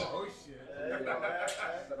stage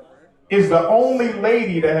is the only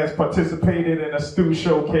lady that has participated in a Stew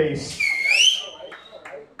Showcase.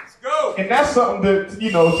 Let's go. And that's something that,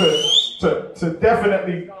 you know, to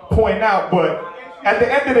definitely point out, but at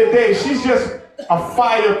the end of the day, she's just a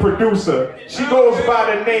fire producer. She goes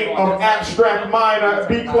by the name of Abstract Minor,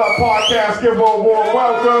 Beat Club Podcast. Give her a warm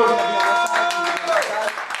welcome.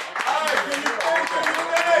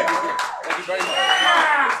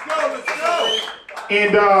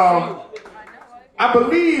 And I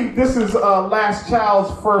believe this is Last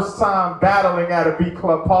Child's first time battling at a Beat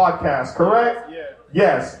Club Podcast, correct? Yeah.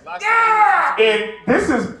 Yes. Yeah. And this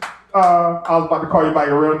is, I was about to call you by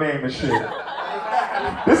your real name and shit.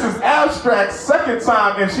 This is Abstract's second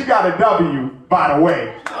time, and she got a W, by the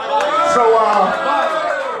way.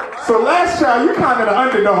 So So last child, you're kind of the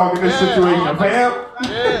underdog in this situation, fam.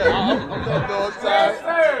 Yeah, I'm the dog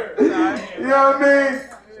side. You know what I mean?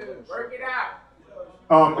 Work it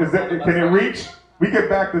out. Can it reach? We can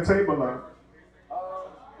back the table up.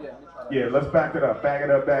 Yeah, let's back it up. Back it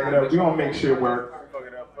up. We're gonna make shit work. Fuck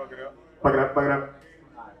it up. Back it up.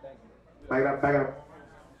 Back it up.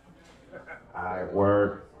 Alright,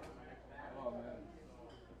 word.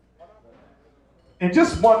 And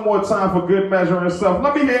just one more time for good measure and stuff.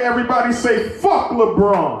 Let me hear everybody say, fuck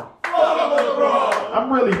LeBron. Fuck LeBron.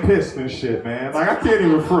 I'm really pissed and shit, man. Like, I can't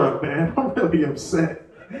even front, man. I'm really upset.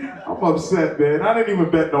 I'm upset, man. I didn't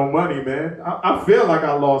even bet no money, man. I feel like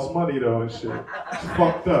I lost money, though, and shit. It's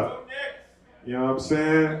fucked up. You know what I'm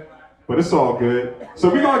saying? But it's all good. So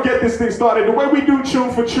we're going to get this thing started. The way we do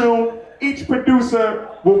tune for tune, each producer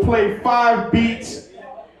will play 5 beats,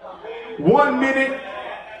 1 minute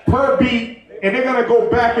per beat, and they're going to go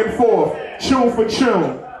back and forth, tune for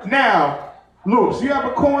tune. Now, Loops, you have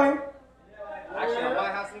a coin? Actually, I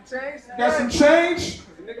might have some change. Got some change?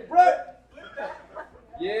 Nigga, bro.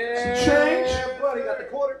 Yeah. Some change? Yeah, bro, he got the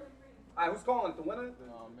quarter. All right, who's calling? The winner?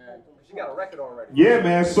 Oh, man. She got a record already. Yeah,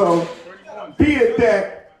 man. So, be it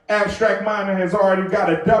that Abstract Minor has already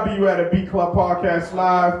got a W at a Beat Club Podcast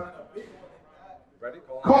Live. Ready?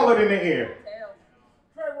 Call it in the air.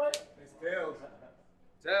 It's Tails.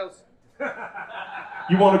 Tails.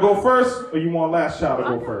 You want to go first, or you want Last Child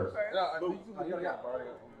to go first? Yeah, I don't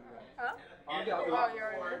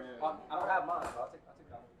have mine, so I'll take that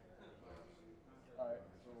one. Alright,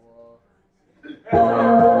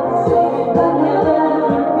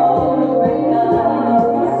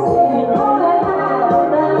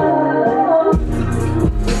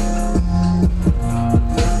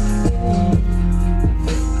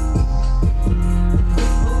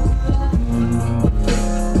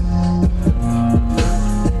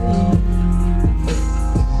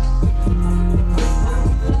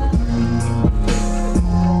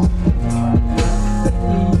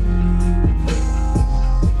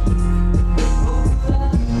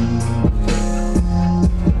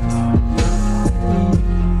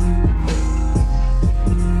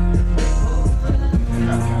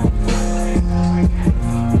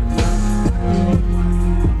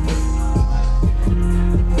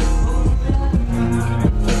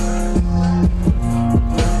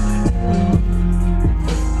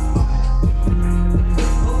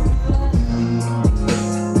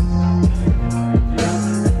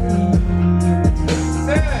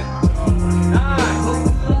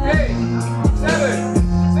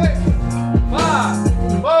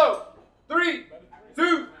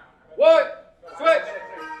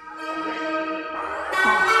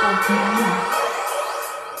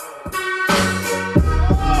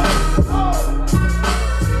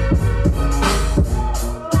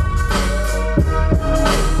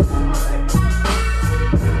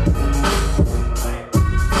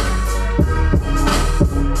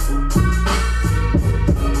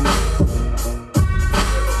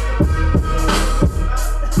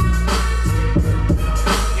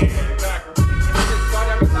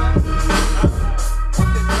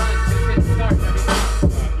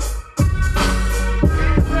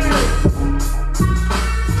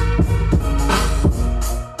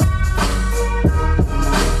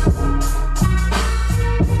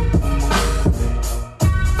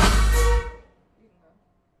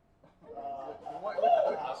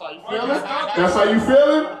 That's how you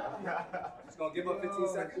feeling? Just gonna give up 15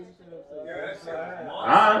 seconds. All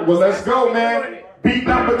right, well, let's go, man. Beat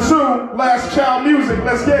number 2, Lastchildmusik.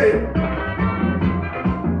 Let's get it.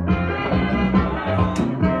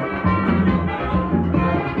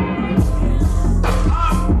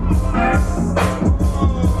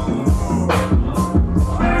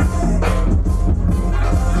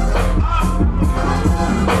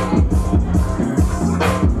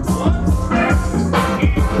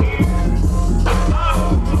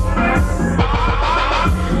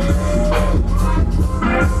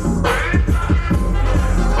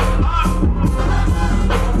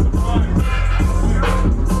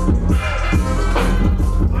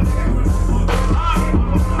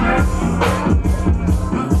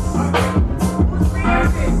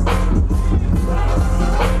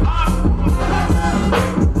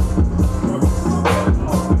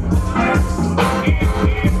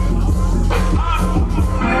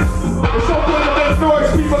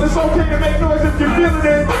 It's okay to make noise if you're feeling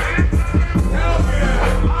it.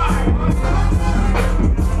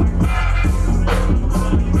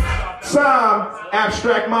 Time,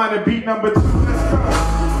 Abstract Minor, beat number 2. Let's go.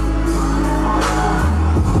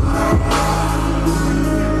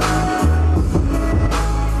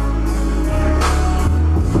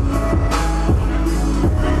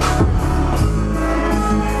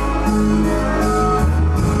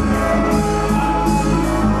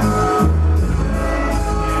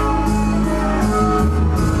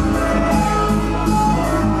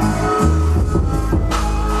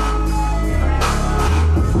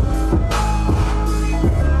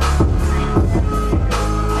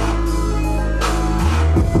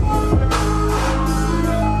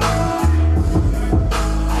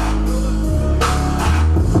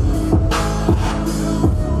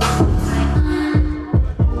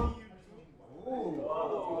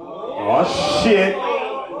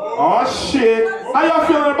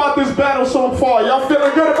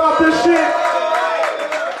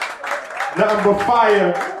 number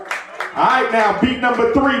fire. All right, now beat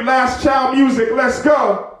number 3, Lastchildmusik. Let's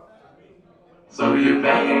go. So you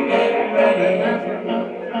ready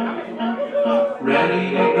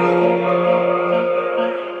to go.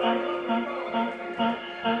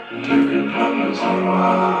 You can promise me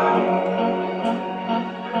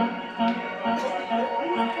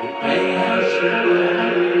hey, as you go.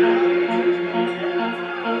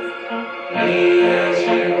 Hey, as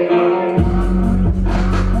you go.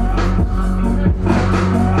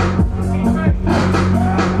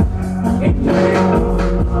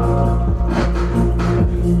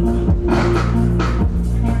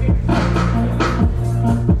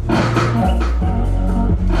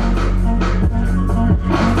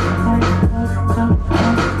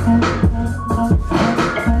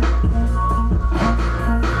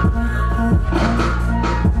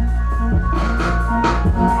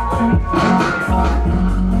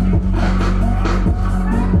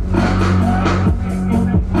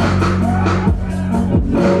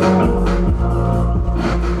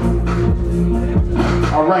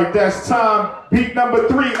 All right, that's time. Beat number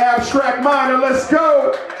 3, Abstract Minor. Let's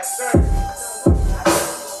go.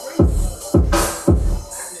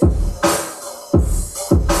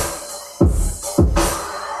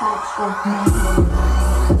 Abstract Minor.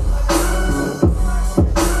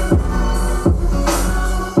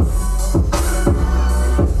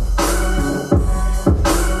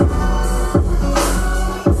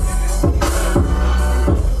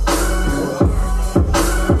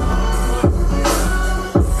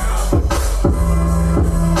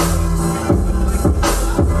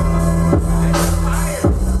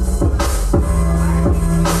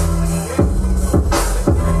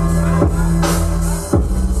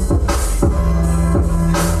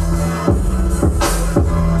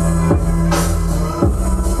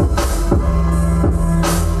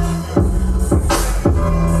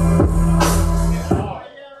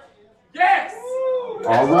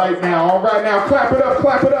 All right now, clap it up,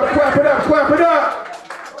 clap it up, clap it up, clap it up.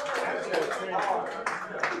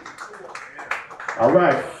 All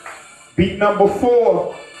right, beat number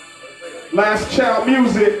 4,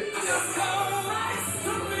 Lastchildmusik.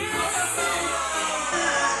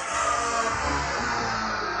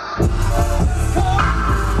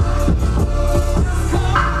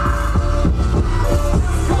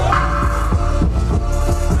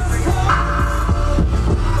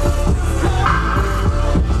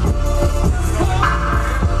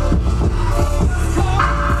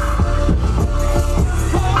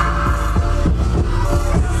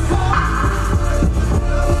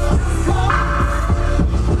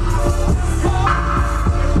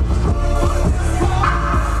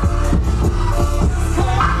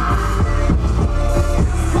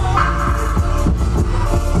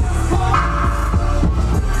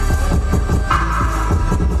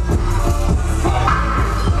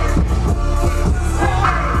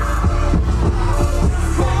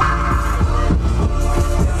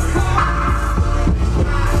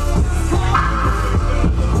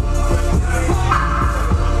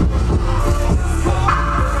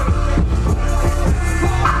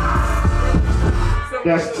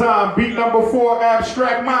 That's time. Beat number 4,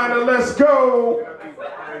 Abstract Minor. Let's go.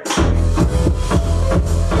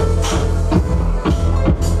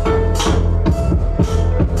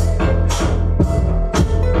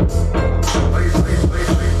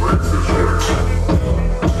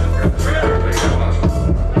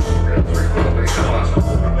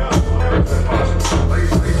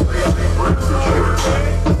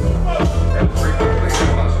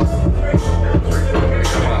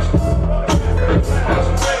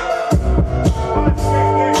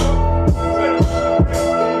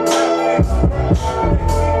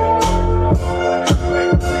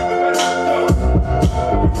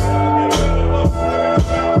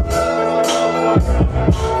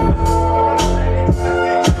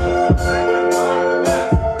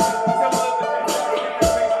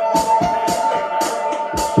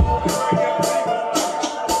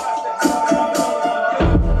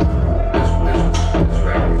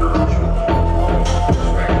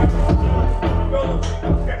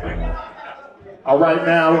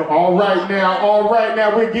 All right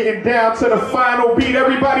now, we're getting down to the final beat.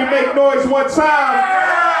 Everybody make noise one time.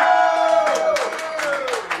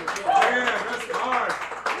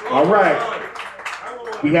 All right.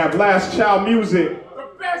 We have Lastchildmusik.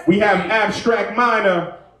 We have Abstract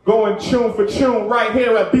Minor going tune for tune right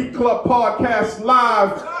here at Beat Club Podcast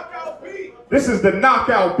Live. This is the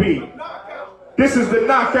knockout beat. This is the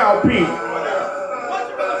knockout beat.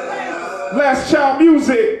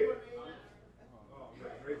 Lastchildmusik.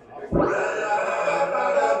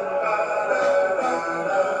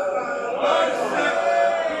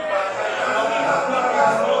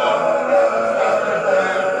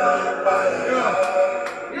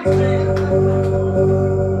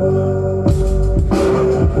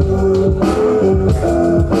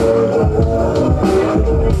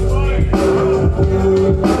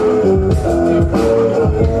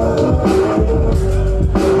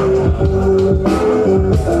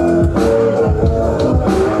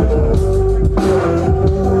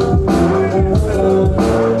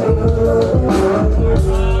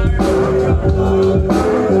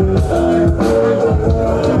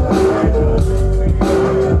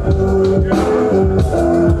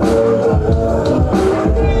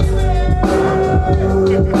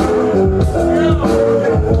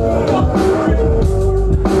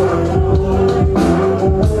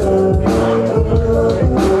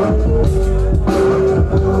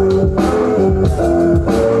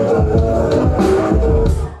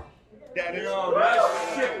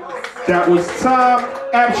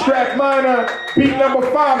 Beat number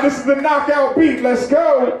 5. This is the knockout beat. Let's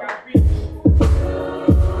go.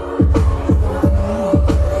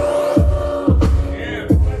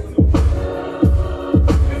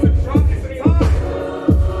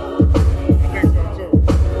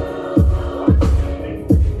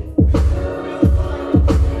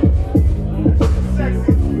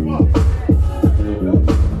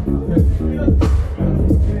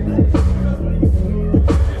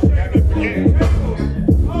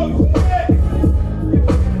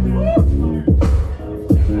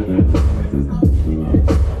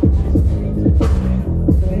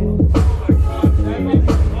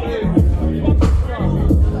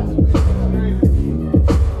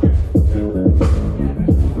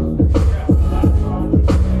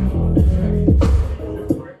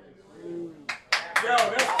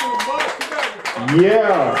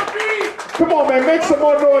 Yeah. Come on, man. Make some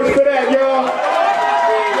more noise for that, y'all.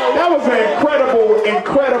 That was an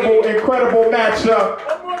incredible matchup.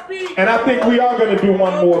 And I think we are going to do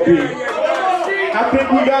one more beat. I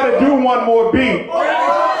think we got to do one more beat.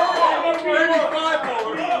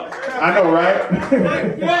 I know, right?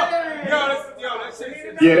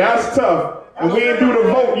 Yeah, that's tough. And we ain't do the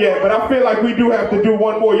vote yet, but I feel like we do have to do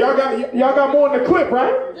one more. Y'all got more in the clip,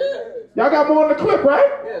 right? Y'all got more in the clip, right?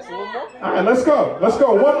 Yeah, so one more. All right, let's go. Let's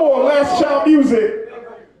go. One more. Lastchildmusik.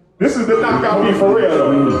 This is the knockout beat for real,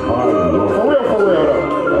 though. For real,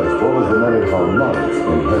 though. As well as the many harmonics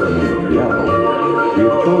inherent in the piano, we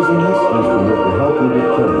have chosen this instrument to help you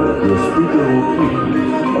determine if your speaker locations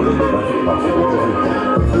are in the best possible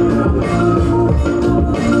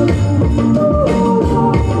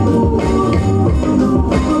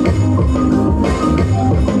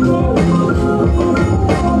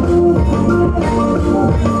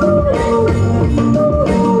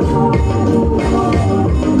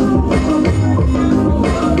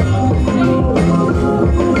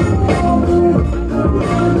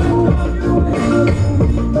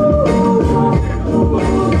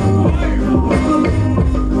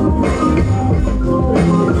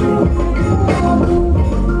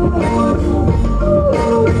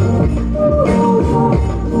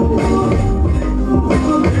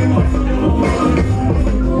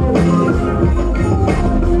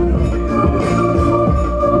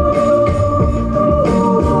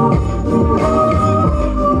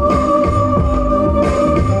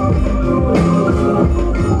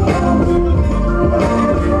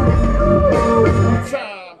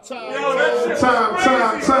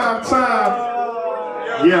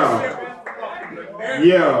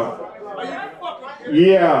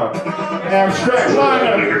Yeah, abstract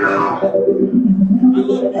minor.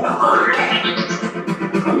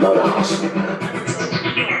 I'm not a hustler.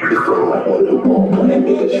 You throw my own new ball when they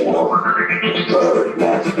make it small. Bird,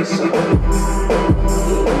 magic, and simple.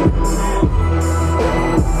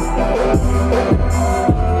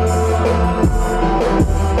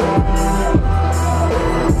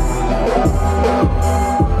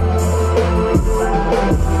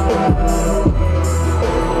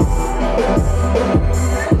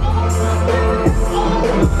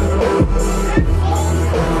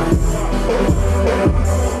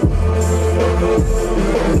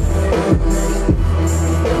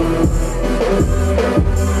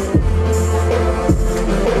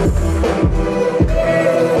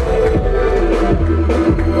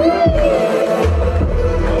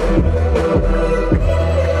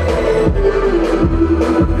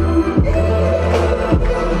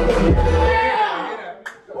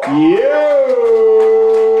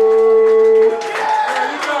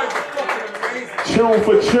 Tune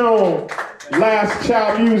for tune,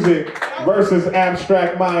 Lastchildmusik versus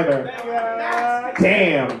Abstract Minor.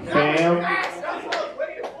 Damn, fam.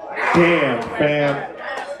 Damn, fam.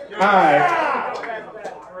 Alright.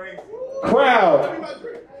 Crowd,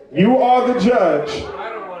 you are the judge.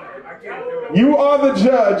 You are the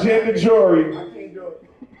judge and the jury.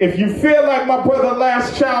 If you feel like my brother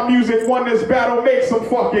Lastchildmusik won this battle, make some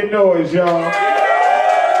fucking noise, y'all.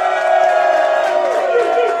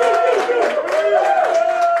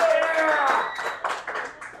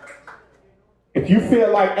 If you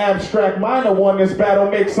feel like Abstract Minor won this battle,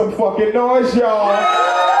 make some fucking noise, y'all.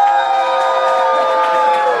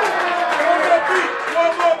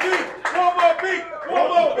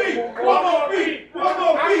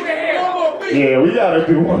 Yeah, we gotta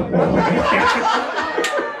do one more. We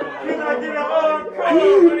gotta do one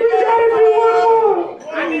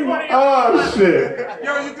more. Oh shit.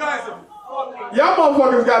 Yo, you guys are y'all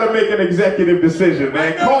motherfuckers gotta make an executive decision,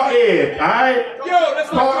 man. Call Ed, alright? Yo, that's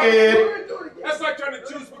Call Ed. That's like trying to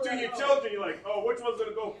choose between your children. You're like, oh, which one's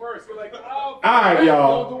gonna go first? You're like, oh. Alright,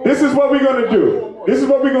 y'all. This is what we're gonna do.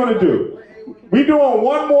 We doing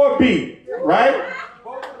one more beat, right?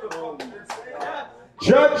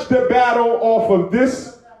 Judge the battle off of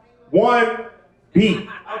this one beat.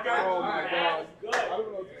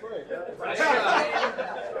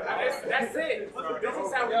 That's it.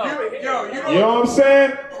 You know what I'm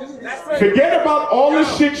saying? Forget about all the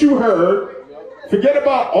shit you heard. Forget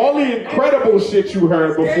about all the incredible shit you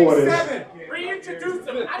heard before this. Reintroduce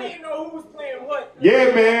them. I didn't know who was playing what.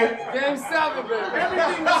 Yeah, man. Game 7, baby.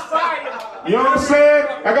 Everything was fire. You know what I'm saying?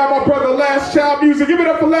 I got my brother Lastchildmusik. Give it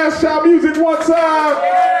up for Lastchildmusik one time.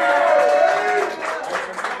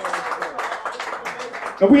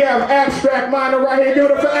 And we have Abstract Minor right here. Give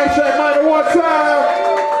it up for Abstract Minor one time.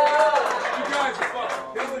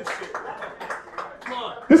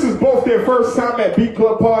 This is both their first time at Beat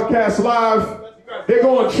Club Podcast Live. They're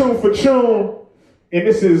going tune for tune. And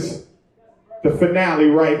this is the finale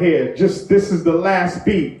right here. This is the last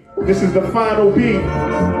beat. This is the final beat.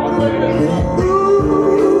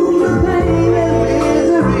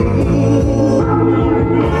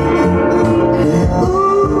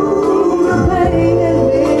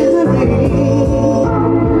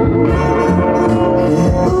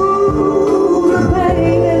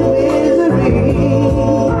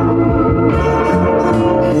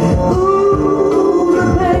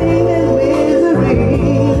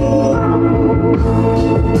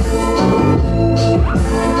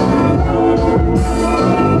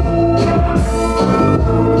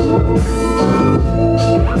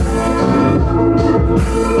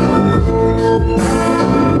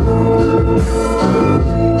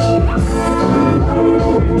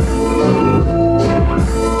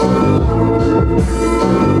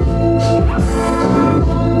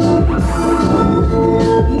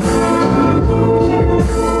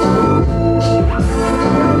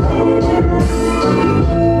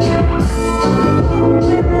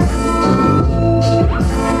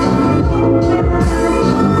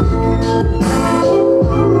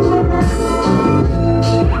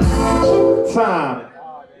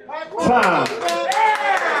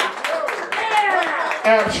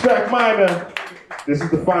 Abstract Minor. This is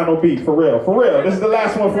the final beat, for real. For real. This is the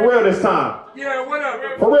last one, for real this time. Yeah,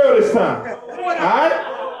 whatever. For real this time. Alright?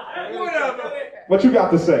 Whatever. What you got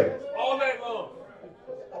to say? All night long.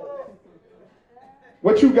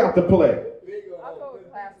 What you got to play? I'll go with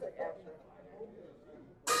classic action.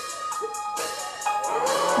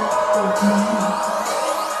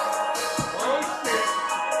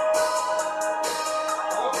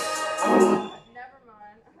 Never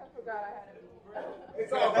mind. I forgot I had it.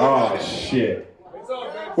 Oh shit.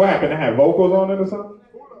 What happened? I had vocals on it or something?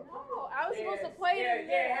 No, I was supposed to play it in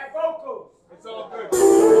there. Have vocals. It's all good.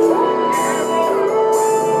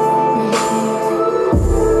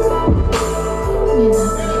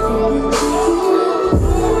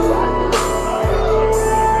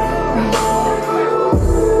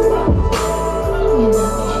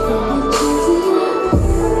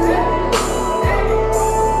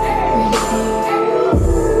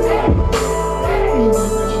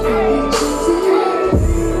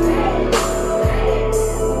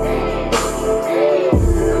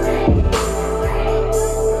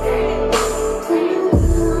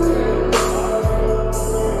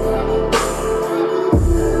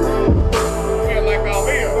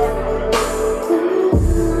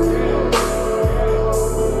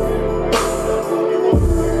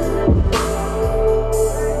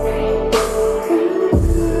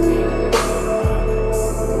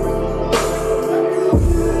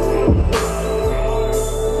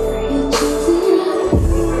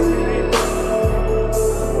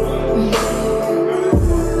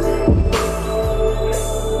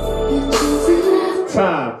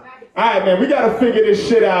 Man, we gotta figure this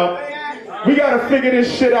shit out. We gotta figure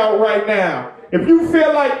this shit out right now. If you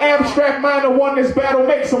feel like Abstract Minor won this battle,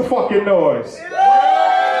 make some fucking noise.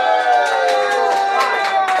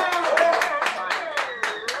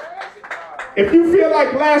 If you feel like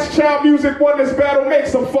Lastchildmusik won this battle, make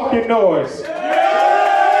some fucking noise.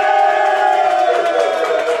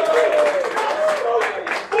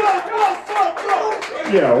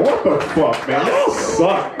 Yeah, what the fuck, man? Y'all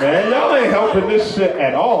suck, man. Y'all ain't helping this shit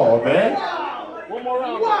at all, man. One more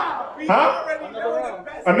round. Huh?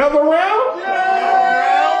 Another round?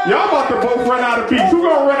 Yeah. Y'all about to both run out of beats. Who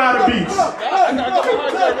gonna run out of beats?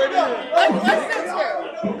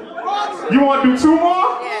 You want to do two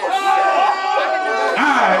more?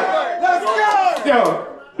 Alright. Let's go!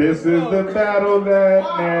 Yo, this is the battle that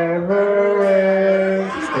never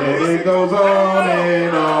ends. And it goes on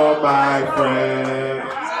and on, my friend.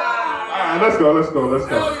 Let's go.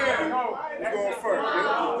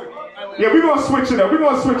 Yeah, we're gonna switch it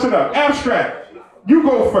up. Abstract, you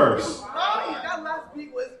go first. That last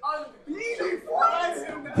beat was unbeatable.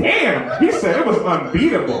 Damn, he said it was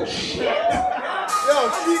unbeatable. Shit. Yo,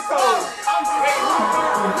 cheat code.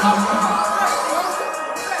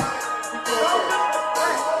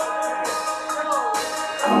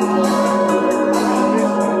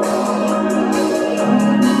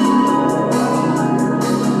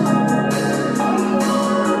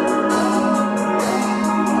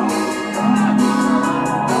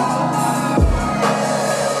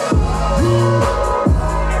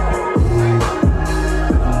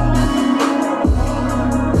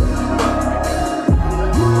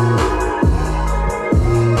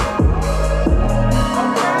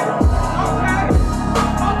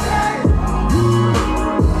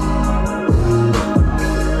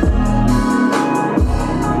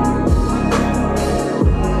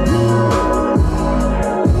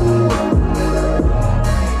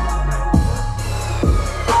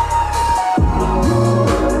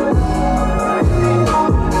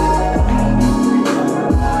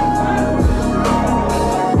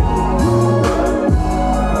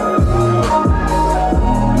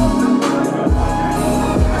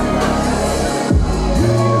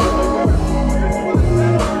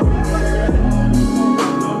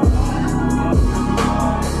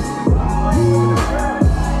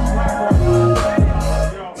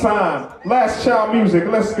 Time. Lastchildmusik.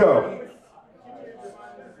 Let's go.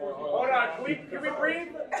 Hold on, can we breathe?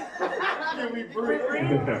 Can we breathe?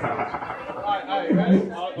 Alright, ready?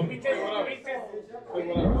 Let me take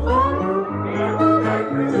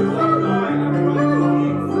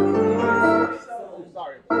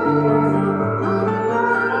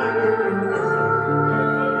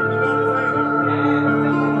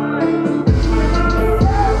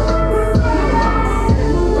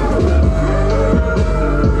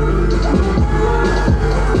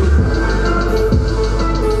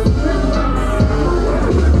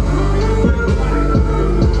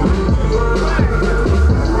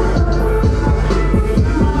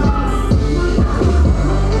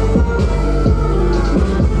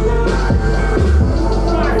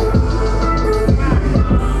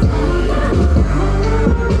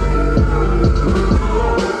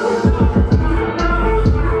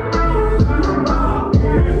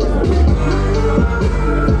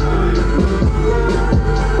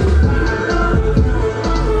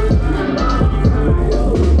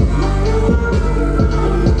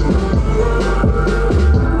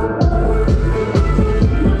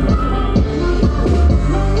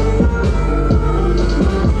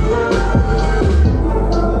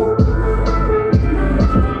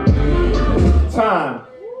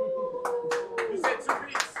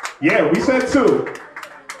Yeah, we said 2.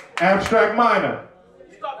 Abstract minor.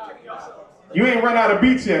 You ain't run out of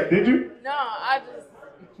beats yet, did you? No, I just.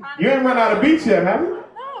 You ain't run out of beats yet, have you?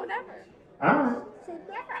 No, never. All right.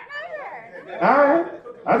 Never. All right.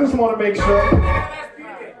 I just want to make sure.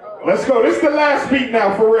 Let's go. This is the last beat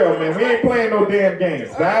now, for real, man. We ain't playing no damn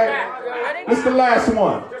games, all right? This is the last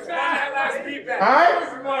one. All right?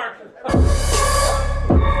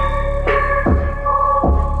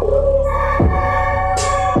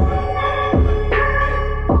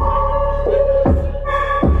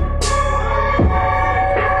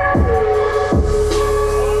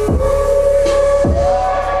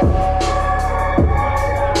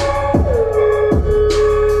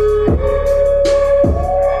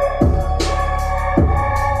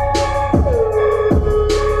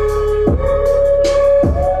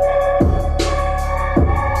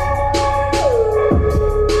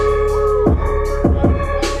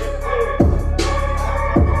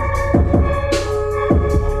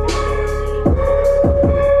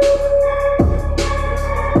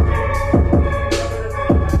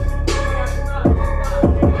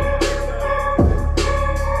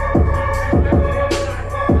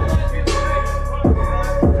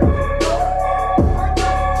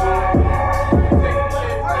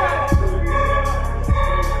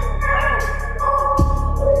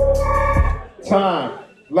 Time.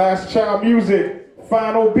 Lastchildmusik.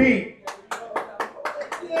 Final beat.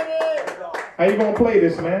 How you gonna play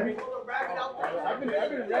this, man? I've been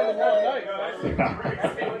random all night.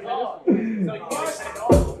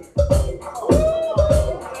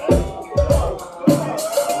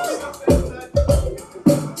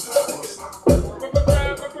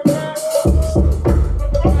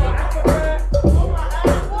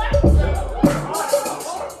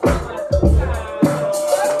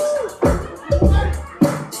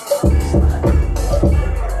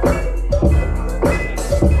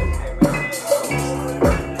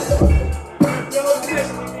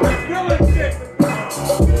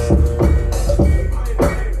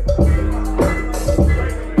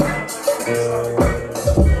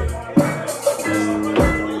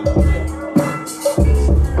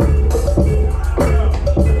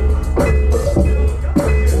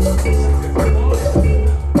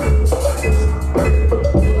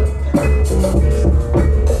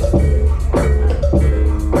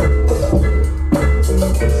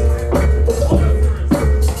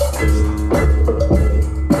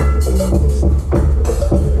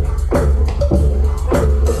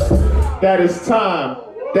 That is time.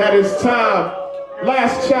 That is time.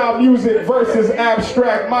 Lastchildmusik versus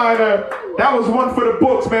Abstract Minor. That was one for the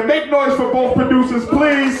books, man. Make noise for both producers,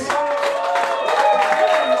 please.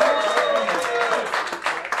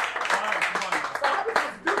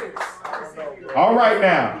 All right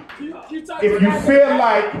now, if you feel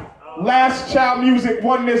like Lastchildmusik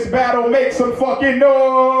won this battle, make some fucking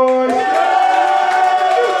noise.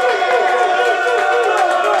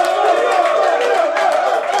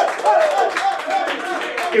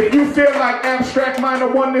 If you feel like Abstract Minor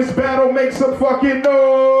won this battle, make some fucking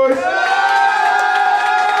noise.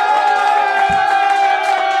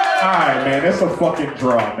 Alright, man, it's a fucking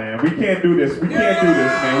draw, man. We can't do this. We can't do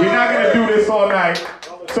this, man. We're not gonna do this all night.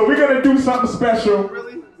 So we're gonna do something special.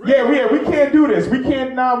 Yeah, we can't do this. We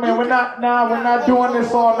can't now, man. We're not doing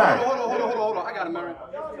this all night. Hold on. I got it, Mary.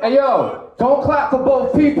 Hey yo, don't clap for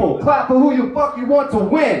both people. Clap for who you fuck you want to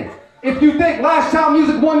win. If you think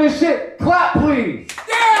Lastchildmusik won this shit, clap please.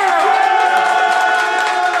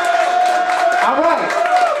 All right.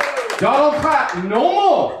 Y'all don't clap no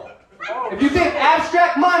more. If you think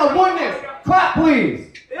Abstract Minor won this, clap please.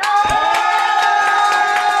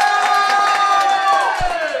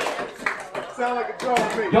 Sound like a draw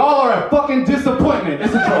to me. Y'all are a fucking disappointment.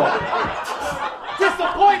 It's a draw.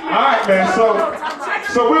 Disappointment. All right, man.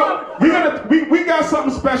 So we got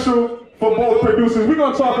something special for both producers. We're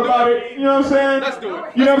gonna talk about it. You know what I'm saying? Let's do it.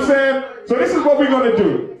 You know what I'm saying? So this is what we're gonna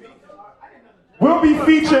do. We'll be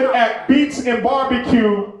featured at Beats and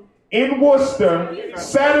Barbecue in Worcester,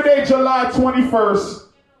 Saturday, July 21st.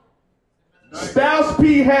 Styles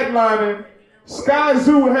P headlining, Sky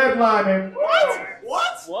Zoo headlining.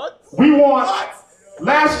 What? We want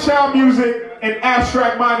Lastchildmusik and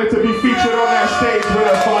Abstract Minor to be featured on that stage with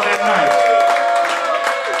us on that night.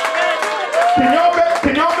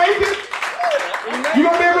 Can y'all make it? You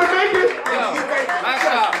gonna be able to make it?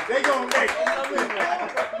 They gonna make it.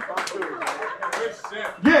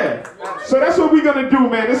 Yeah. So that's what we're gonna do,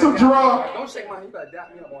 man. It's a draw. Don't shake my hand. You better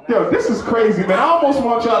dap me up on that. Yo, this is crazy, man. I almost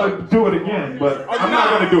want y'all to do it again, but I'm not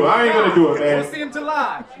gonna do it. I ain't gonna do it, man. We'll see him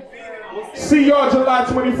July. See y'all July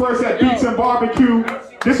 21st at Beats and Barbecue.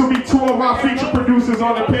 This will be two of our featured producers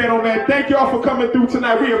on the panel, man. Thank y'all for coming through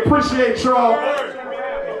tonight. We appreciate y'all.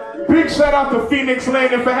 Big shout out to Phoenix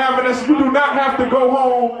Landing for having us. You do not have to go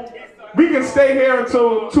home. We can stay here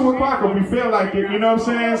until 2 o'clock if we feel like it, you know what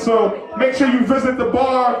I'm saying? So make sure you visit the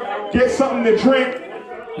bar, get something to drink,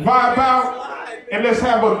 vibe out, and let's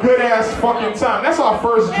have a good ass fucking time. That's our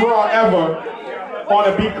first draw ever on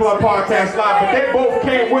the Beat Club Podcast Live, but they both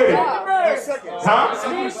came with it. Huh?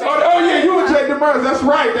 Oh yeah, you and Jay Demers. That's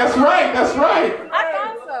right. I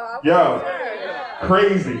thought so. Yo,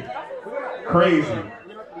 crazy,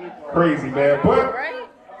 man. But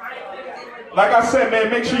like I said, man,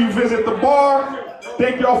 make sure you visit the bar.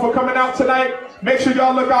 Thank y'all for coming out tonight. Make sure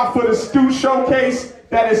y'all look out for the Stew Showcase.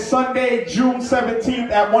 That is Sunday, June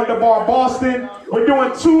 17th at Wonder Bar Boston. We're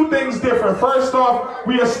doing two things different. First off,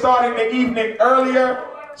 we are starting the evening earlier.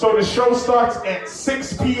 So the show starts at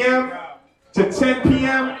 6 p.m. to 10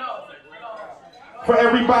 p.m. for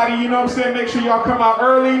everybody, you know what I'm saying? Make sure y'all come out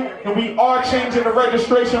early. And we are changing the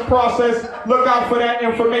registration process. Look out for that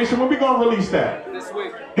information. When we gonna release that?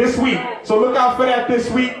 This week. So look out for that this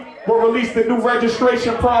week. We'll release the new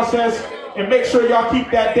registration process. And make sure y'all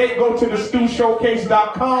keep that date. Go to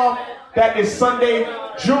thestewshowcase.com. That is Sunday,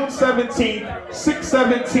 June 17th,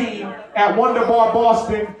 6:17 at Wonder Bar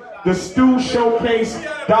Boston.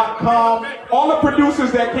 Thestewshowcase.com. All the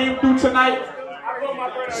producers that came through tonight,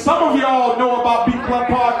 some of y'all know about Beat Club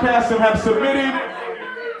Podcast and have submitted.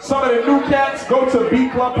 Some of the new cats, go to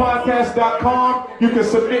beatclubpodcast.com. You can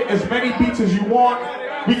submit as many beats as you want.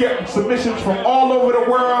 We get submissions from all over the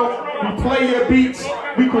world. We play your beats,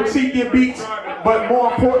 we critique your beats, but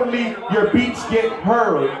more importantly, your beats get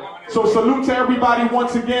heard. So salute to everybody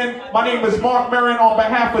once again. My name is Mark Marin on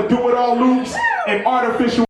behalf of Do It All Loops and Artificial